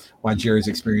community, why Jerry's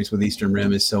experience with Eastern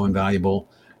Rim is so invaluable.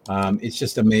 It's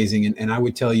just amazing. And I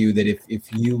would tell you that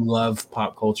if you love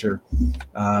pop culture,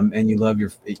 and you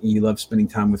love spending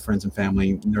time with friends and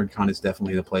family, NerdCon is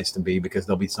definitely the place to be, because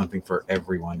there'll be something for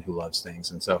everyone who loves things.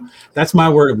 And so that's my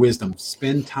word of wisdom.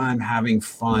 Spend time having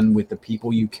fun with the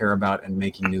people you care about and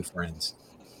making new friends.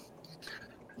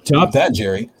 Top that,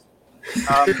 Jerry.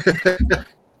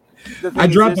 I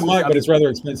dropped the mic, but it's rather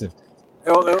expensive.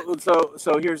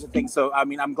 So here's the thing. So I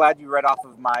mean, I'm glad you read off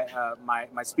of my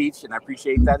my speech, and I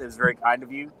appreciate that. It was very kind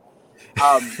of you.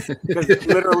 Because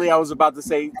literally, I was about to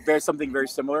say there's something very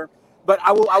similar, but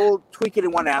I will tweak it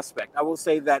in one aspect. I will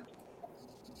say that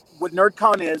what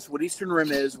NerdCon is, what Eastern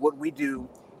Rim is, what we do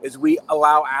is we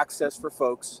allow access for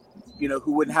folks,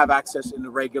 who wouldn't have access in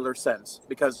the regular sense,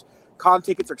 because con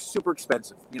tickets are super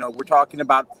expensive. We're talking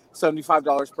about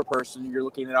 $75 per person. You're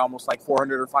looking at almost like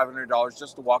 $400 or $500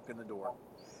 just to walk in the door.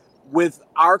 With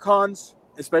our cons,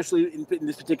 especially in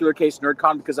this particular case,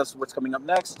 NerdCon, because that's what's coming up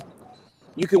next,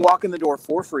 you can walk in the door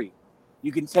for free.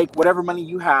 You can take whatever money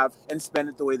you have and spend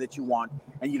it the way that you want.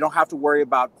 And you don't have to worry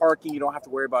about parking. You don't have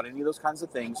to worry about any of those kinds of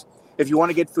things. If you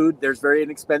want to get food, there's very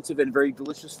inexpensive and very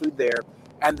delicious food there.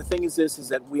 And the thing is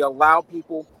that we allow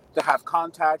people to have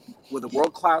contact with a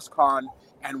world-class con,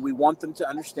 and we want them to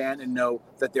understand and know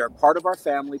that they're part of our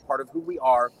family, part of who we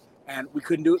are, and we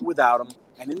couldn't do it without them.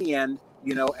 And in the end,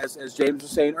 as James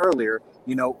was saying earlier,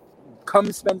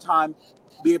 come spend time,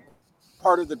 be a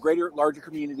part of the larger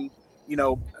community,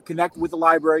 connect with the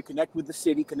library, connect with the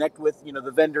city, connect with,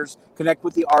 the vendors, connect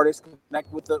with the artists,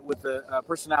 connect with the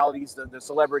personalities, the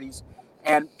celebrities,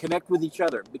 and connect with each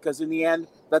other, because in the end,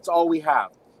 that's all we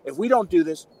have. If we don't do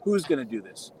this, who's going to do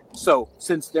this? So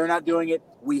since they're not doing it,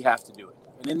 we have to do it.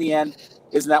 And in the end,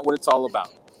 isn't that what it's all about?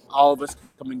 All of us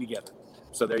coming together.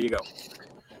 So there you go.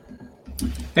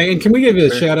 Hey, and can we give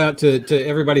a shout out to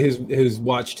everybody who's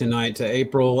watched tonight? To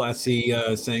April, I see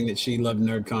saying that she loved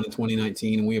NerdCon in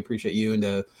 2019, and we appreciate you.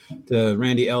 And to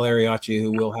Randy L. Ariachi,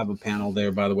 who will have a panel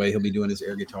there, by the way. He'll be doing his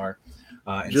air guitar.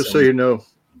 Just so you know,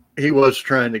 he was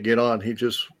trying to get on.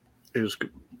 His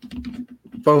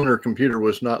phone or computer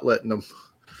was not letting him.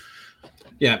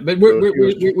 Yeah, but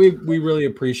we really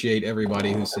appreciate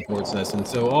everybody who supports us, and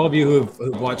so all of you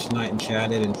who've watched tonight and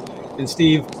chatted, and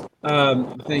Steve,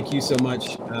 thank you so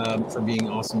much for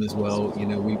being awesome as well. We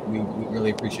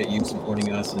really appreciate you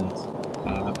supporting us and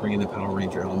bringing the Power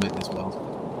Ranger element as well.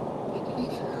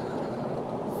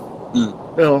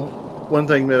 Well, one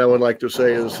thing that I would like to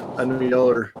say is I know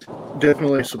y'all are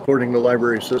definitely supporting the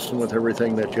library system with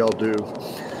everything that y'all do,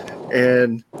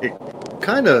 and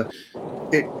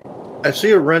I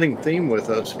see a running theme with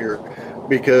us here,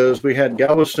 because we had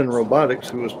Galveston Robotics,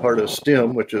 who was part of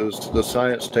STEM, which is the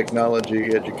science,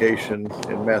 technology, education,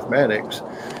 and mathematics.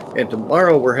 And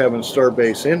tomorrow we're having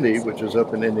Starbase Indy, which is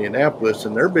up in Indianapolis,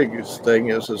 and their biggest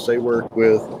thing is they work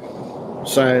with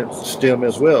science, STEM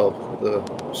as well, the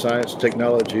science,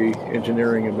 technology,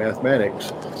 engineering, and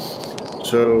mathematics.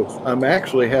 So I'm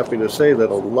actually happy to say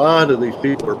that a lot of these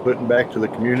people are putting back to the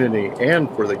community and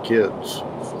for the kids.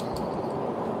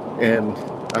 And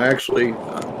I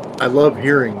love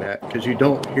hearing that, because you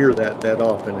don't hear that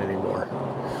often anymore.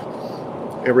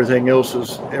 Everything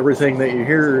that you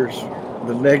hear is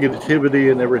the negativity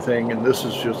and everything, and this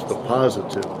is just the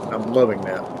positive. I'm loving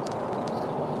that.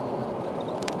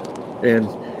 And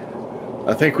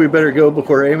I think we better go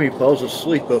before Amy falls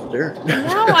asleep up there.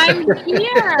 No, I'm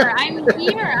here.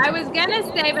 I was going to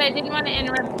say, but I didn't want to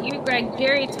interrupt you, Greg.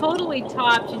 Jerry totally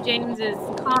topped James's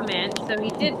comment, so he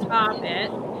did top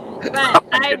it. But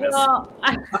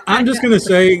I'm just going to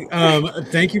say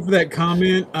thank you for that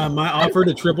comment. My offer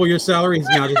to triple your salary has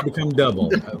now just become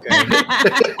double. Okay.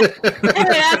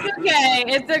 That's okay.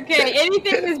 It's okay.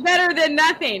 Anything is better than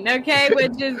nothing. Okay,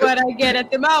 which is what I get at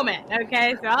the moment.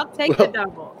 Okay, so I'll take the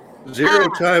double. 0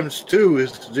 times 2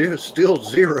 is still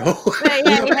 0. Hey,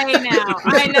 now.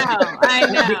 I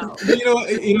know.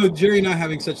 Jerry and I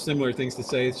having such similar things to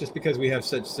say. It's just because we have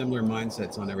such similar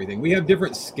mindsets on everything. We have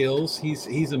different skills.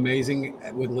 He's amazing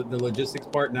with the logistics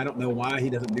part, and I don't know why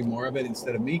he doesn't do more of it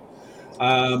instead of me.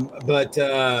 And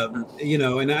I'm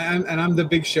the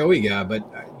big showy guy. But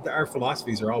our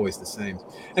philosophies are always the same.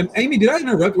 And Amy, did I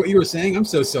interrupt what you were saying? I'm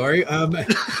so sorry. Top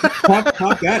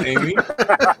that, Amy.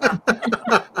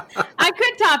 I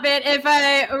could top it if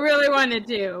I really wanted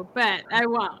to, but I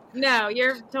won't. No,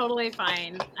 you're totally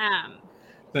fine.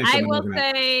 I will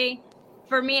say,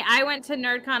 for me, I went to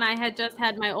NerdCon. I had just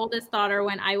had my oldest daughter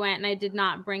when I went, and I did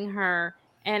not bring her.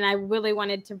 And I really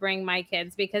wanted to bring my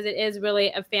kids because it is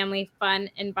really a family fun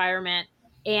environment.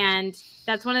 And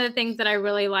that's one of the things that I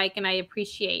really like and I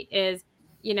appreciate is,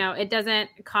 you know, it doesn't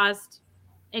cost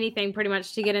anything pretty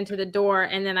much to get into the door.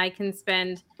 And then I can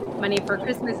spend money for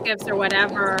Christmas gifts or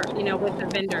whatever, you know, with the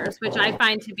vendors, which I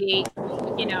find to be,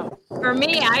 you know, for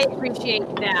me, I appreciate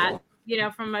that, you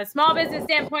know, from a small business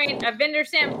standpoint, a vendor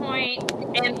standpoint,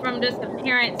 and from just a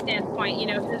parent standpoint, you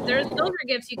know, because those are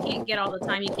gifts you can't get all the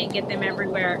time. You can't get them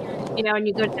everywhere, you know, and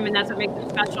you go to them and that's what makes it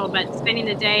special. But spending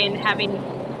the day and having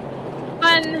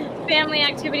fun family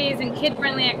activities and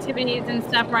kid-friendly activities and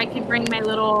stuff where I can bring my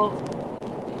little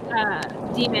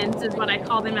demons is what I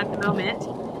call them at the moment.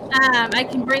 I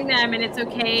can bring them and it's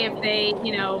okay if they,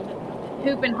 you know,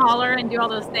 hoop and holler and do all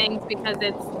those things because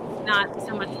it's not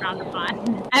so much frowned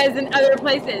upon as in other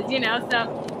places, you know.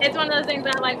 So it's one of those things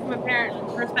that I like from a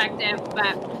parent perspective.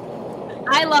 But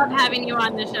I love having you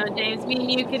on the show, James. Me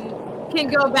and you can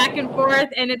go back and forth,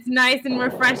 and it's nice and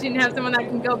refreshing to have someone that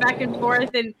can go back and forth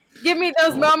and give me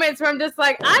those moments where I'm just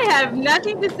like, I have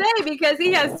nothing to say because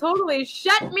he has totally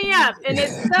shut me up, and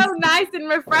it's so nice and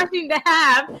refreshing to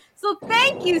have. So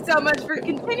thank you so much for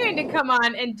continuing to come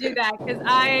on and do that because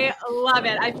I love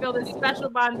it. I feel this special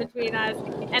bond between us,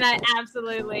 and I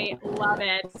absolutely love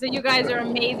it. So you guys are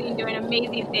amazing, doing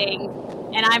amazing things,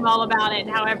 and I'm all about it.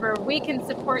 However, we can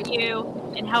support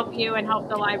you and help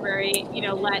the library, you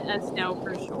know, let us know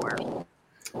for sure.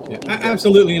 Yeah,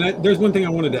 absolutely. And there's one thing I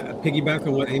wanted to piggyback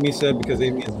on what Amy said because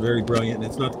Amy is very brilliant. And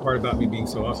it's not the part about me being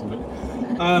so awesome,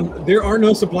 but there are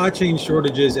no supply chain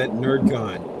shortages at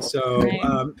NerdCon. So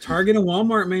Target and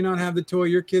Walmart may not have the toy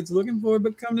your kid's looking for,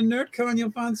 but come to NerdCon,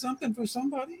 you'll find something for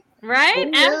somebody. Right?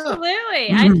 Oh, yeah.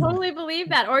 Absolutely. I totally believe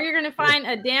that. Or you're going to find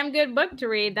a damn good book to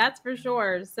read. That's for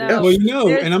sure. So, well, you know,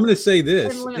 and I'm going to say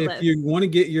this. If you want to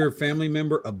get your family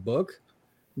member a book,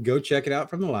 go check it out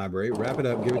from the library, wrap it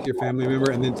up, give it to your family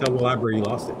member, and then tell the library you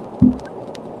lost it.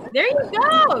 There you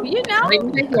go. You know. Or you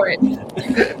can pay for it.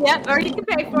 Yep, or you can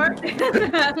pay for it.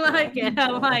 I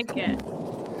like it.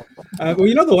 Well,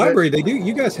 you know, the library, they do.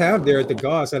 You guys have there at the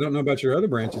Goss. I don't know about your other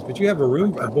branches, but you have a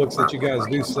room of books that you guys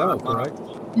do sell, correct?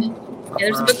 Yeah,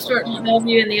 there's a bookstore at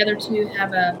Bellevue, and the other two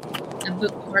have a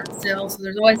book cart sale. So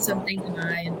there's always something to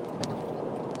buy, and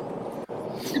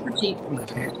super cheap.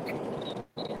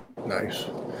 Nice.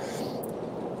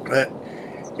 But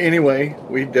anyway,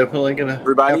 we definitely gonna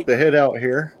have to head out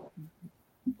here.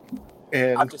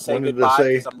 And I'm just saying wanted to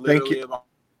say thank you.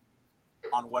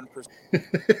 On 1%.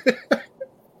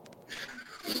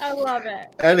 I love it.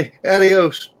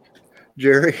 Adios,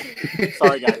 Jerry.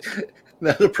 Sorry, guys.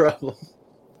 Not a problem.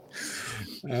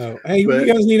 Hey, you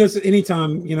guys need us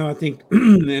anytime. You know, I think,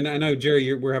 and I know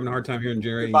Jerry, we're having a hard time hearing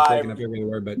Jerry taking up every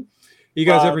word, but you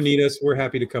guys ever need us, we're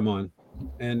happy to come on.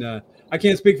 And I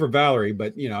can't speak for Valerie,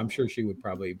 but you know, I'm sure she would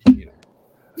probably, you know.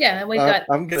 Yeah, we've got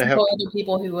other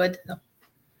people who would.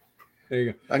 There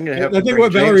you go. I'm gonna have. I think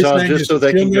what Valerie's saying is so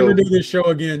she'll never do this show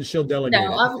again. She'll delegate.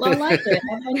 No, I like it.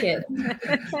 I like it.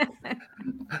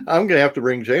 I'm gonna have to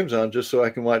bring James on just so I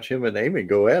can watch him and Amy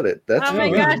go at it. That's oh my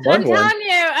gosh! I'm telling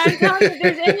you, if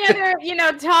there's any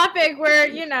other topic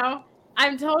where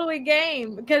I'm totally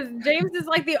game because James is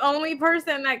like the only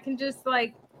person that can just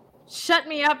like shut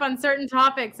me up on certain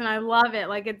topics, and I love it.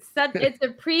 Like it's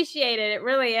appreciated. It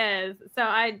really is. So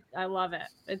I love it.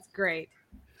 It's great.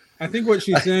 I think what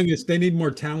she's saying is they need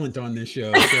more talent on this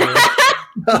show. So.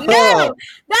 No,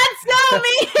 that's so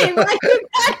mean. Like you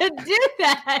gotta do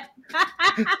that.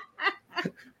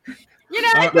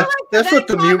 I feel like that's what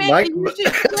the mute mic.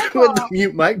 That's what the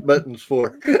mute mic button's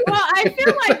for. Well, I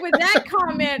feel like with that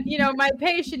comment, my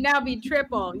pay should now be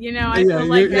triple. I feel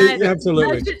like that.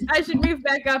 Absolutely. I should move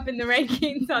back up in the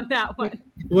rankings on that one.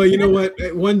 Well, you know what?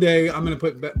 One day I'm going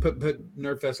to put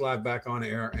Nerdfest Live back on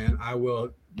air, and I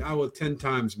will 10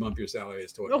 times bump your salary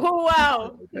as to it. Oh,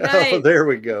 wow. Nice. Oh, there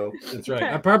we go. That's right.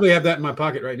 I probably have that in my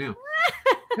pocket right now.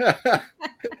 I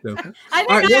think all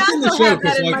right, let's end the show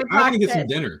because I want to get some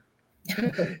dinner.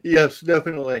 Yes,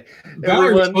 definitely.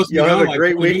 Everyone, y'all have a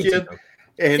great weekend,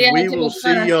 and we will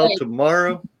see y'all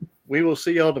tomorrow. We will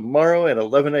see y'all tomorrow at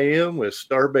 11 a.m. with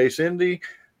Starbase Indy,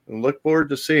 and look forward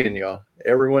to seeing y'all.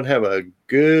 Everyone have a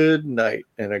good night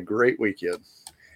and a great weekend.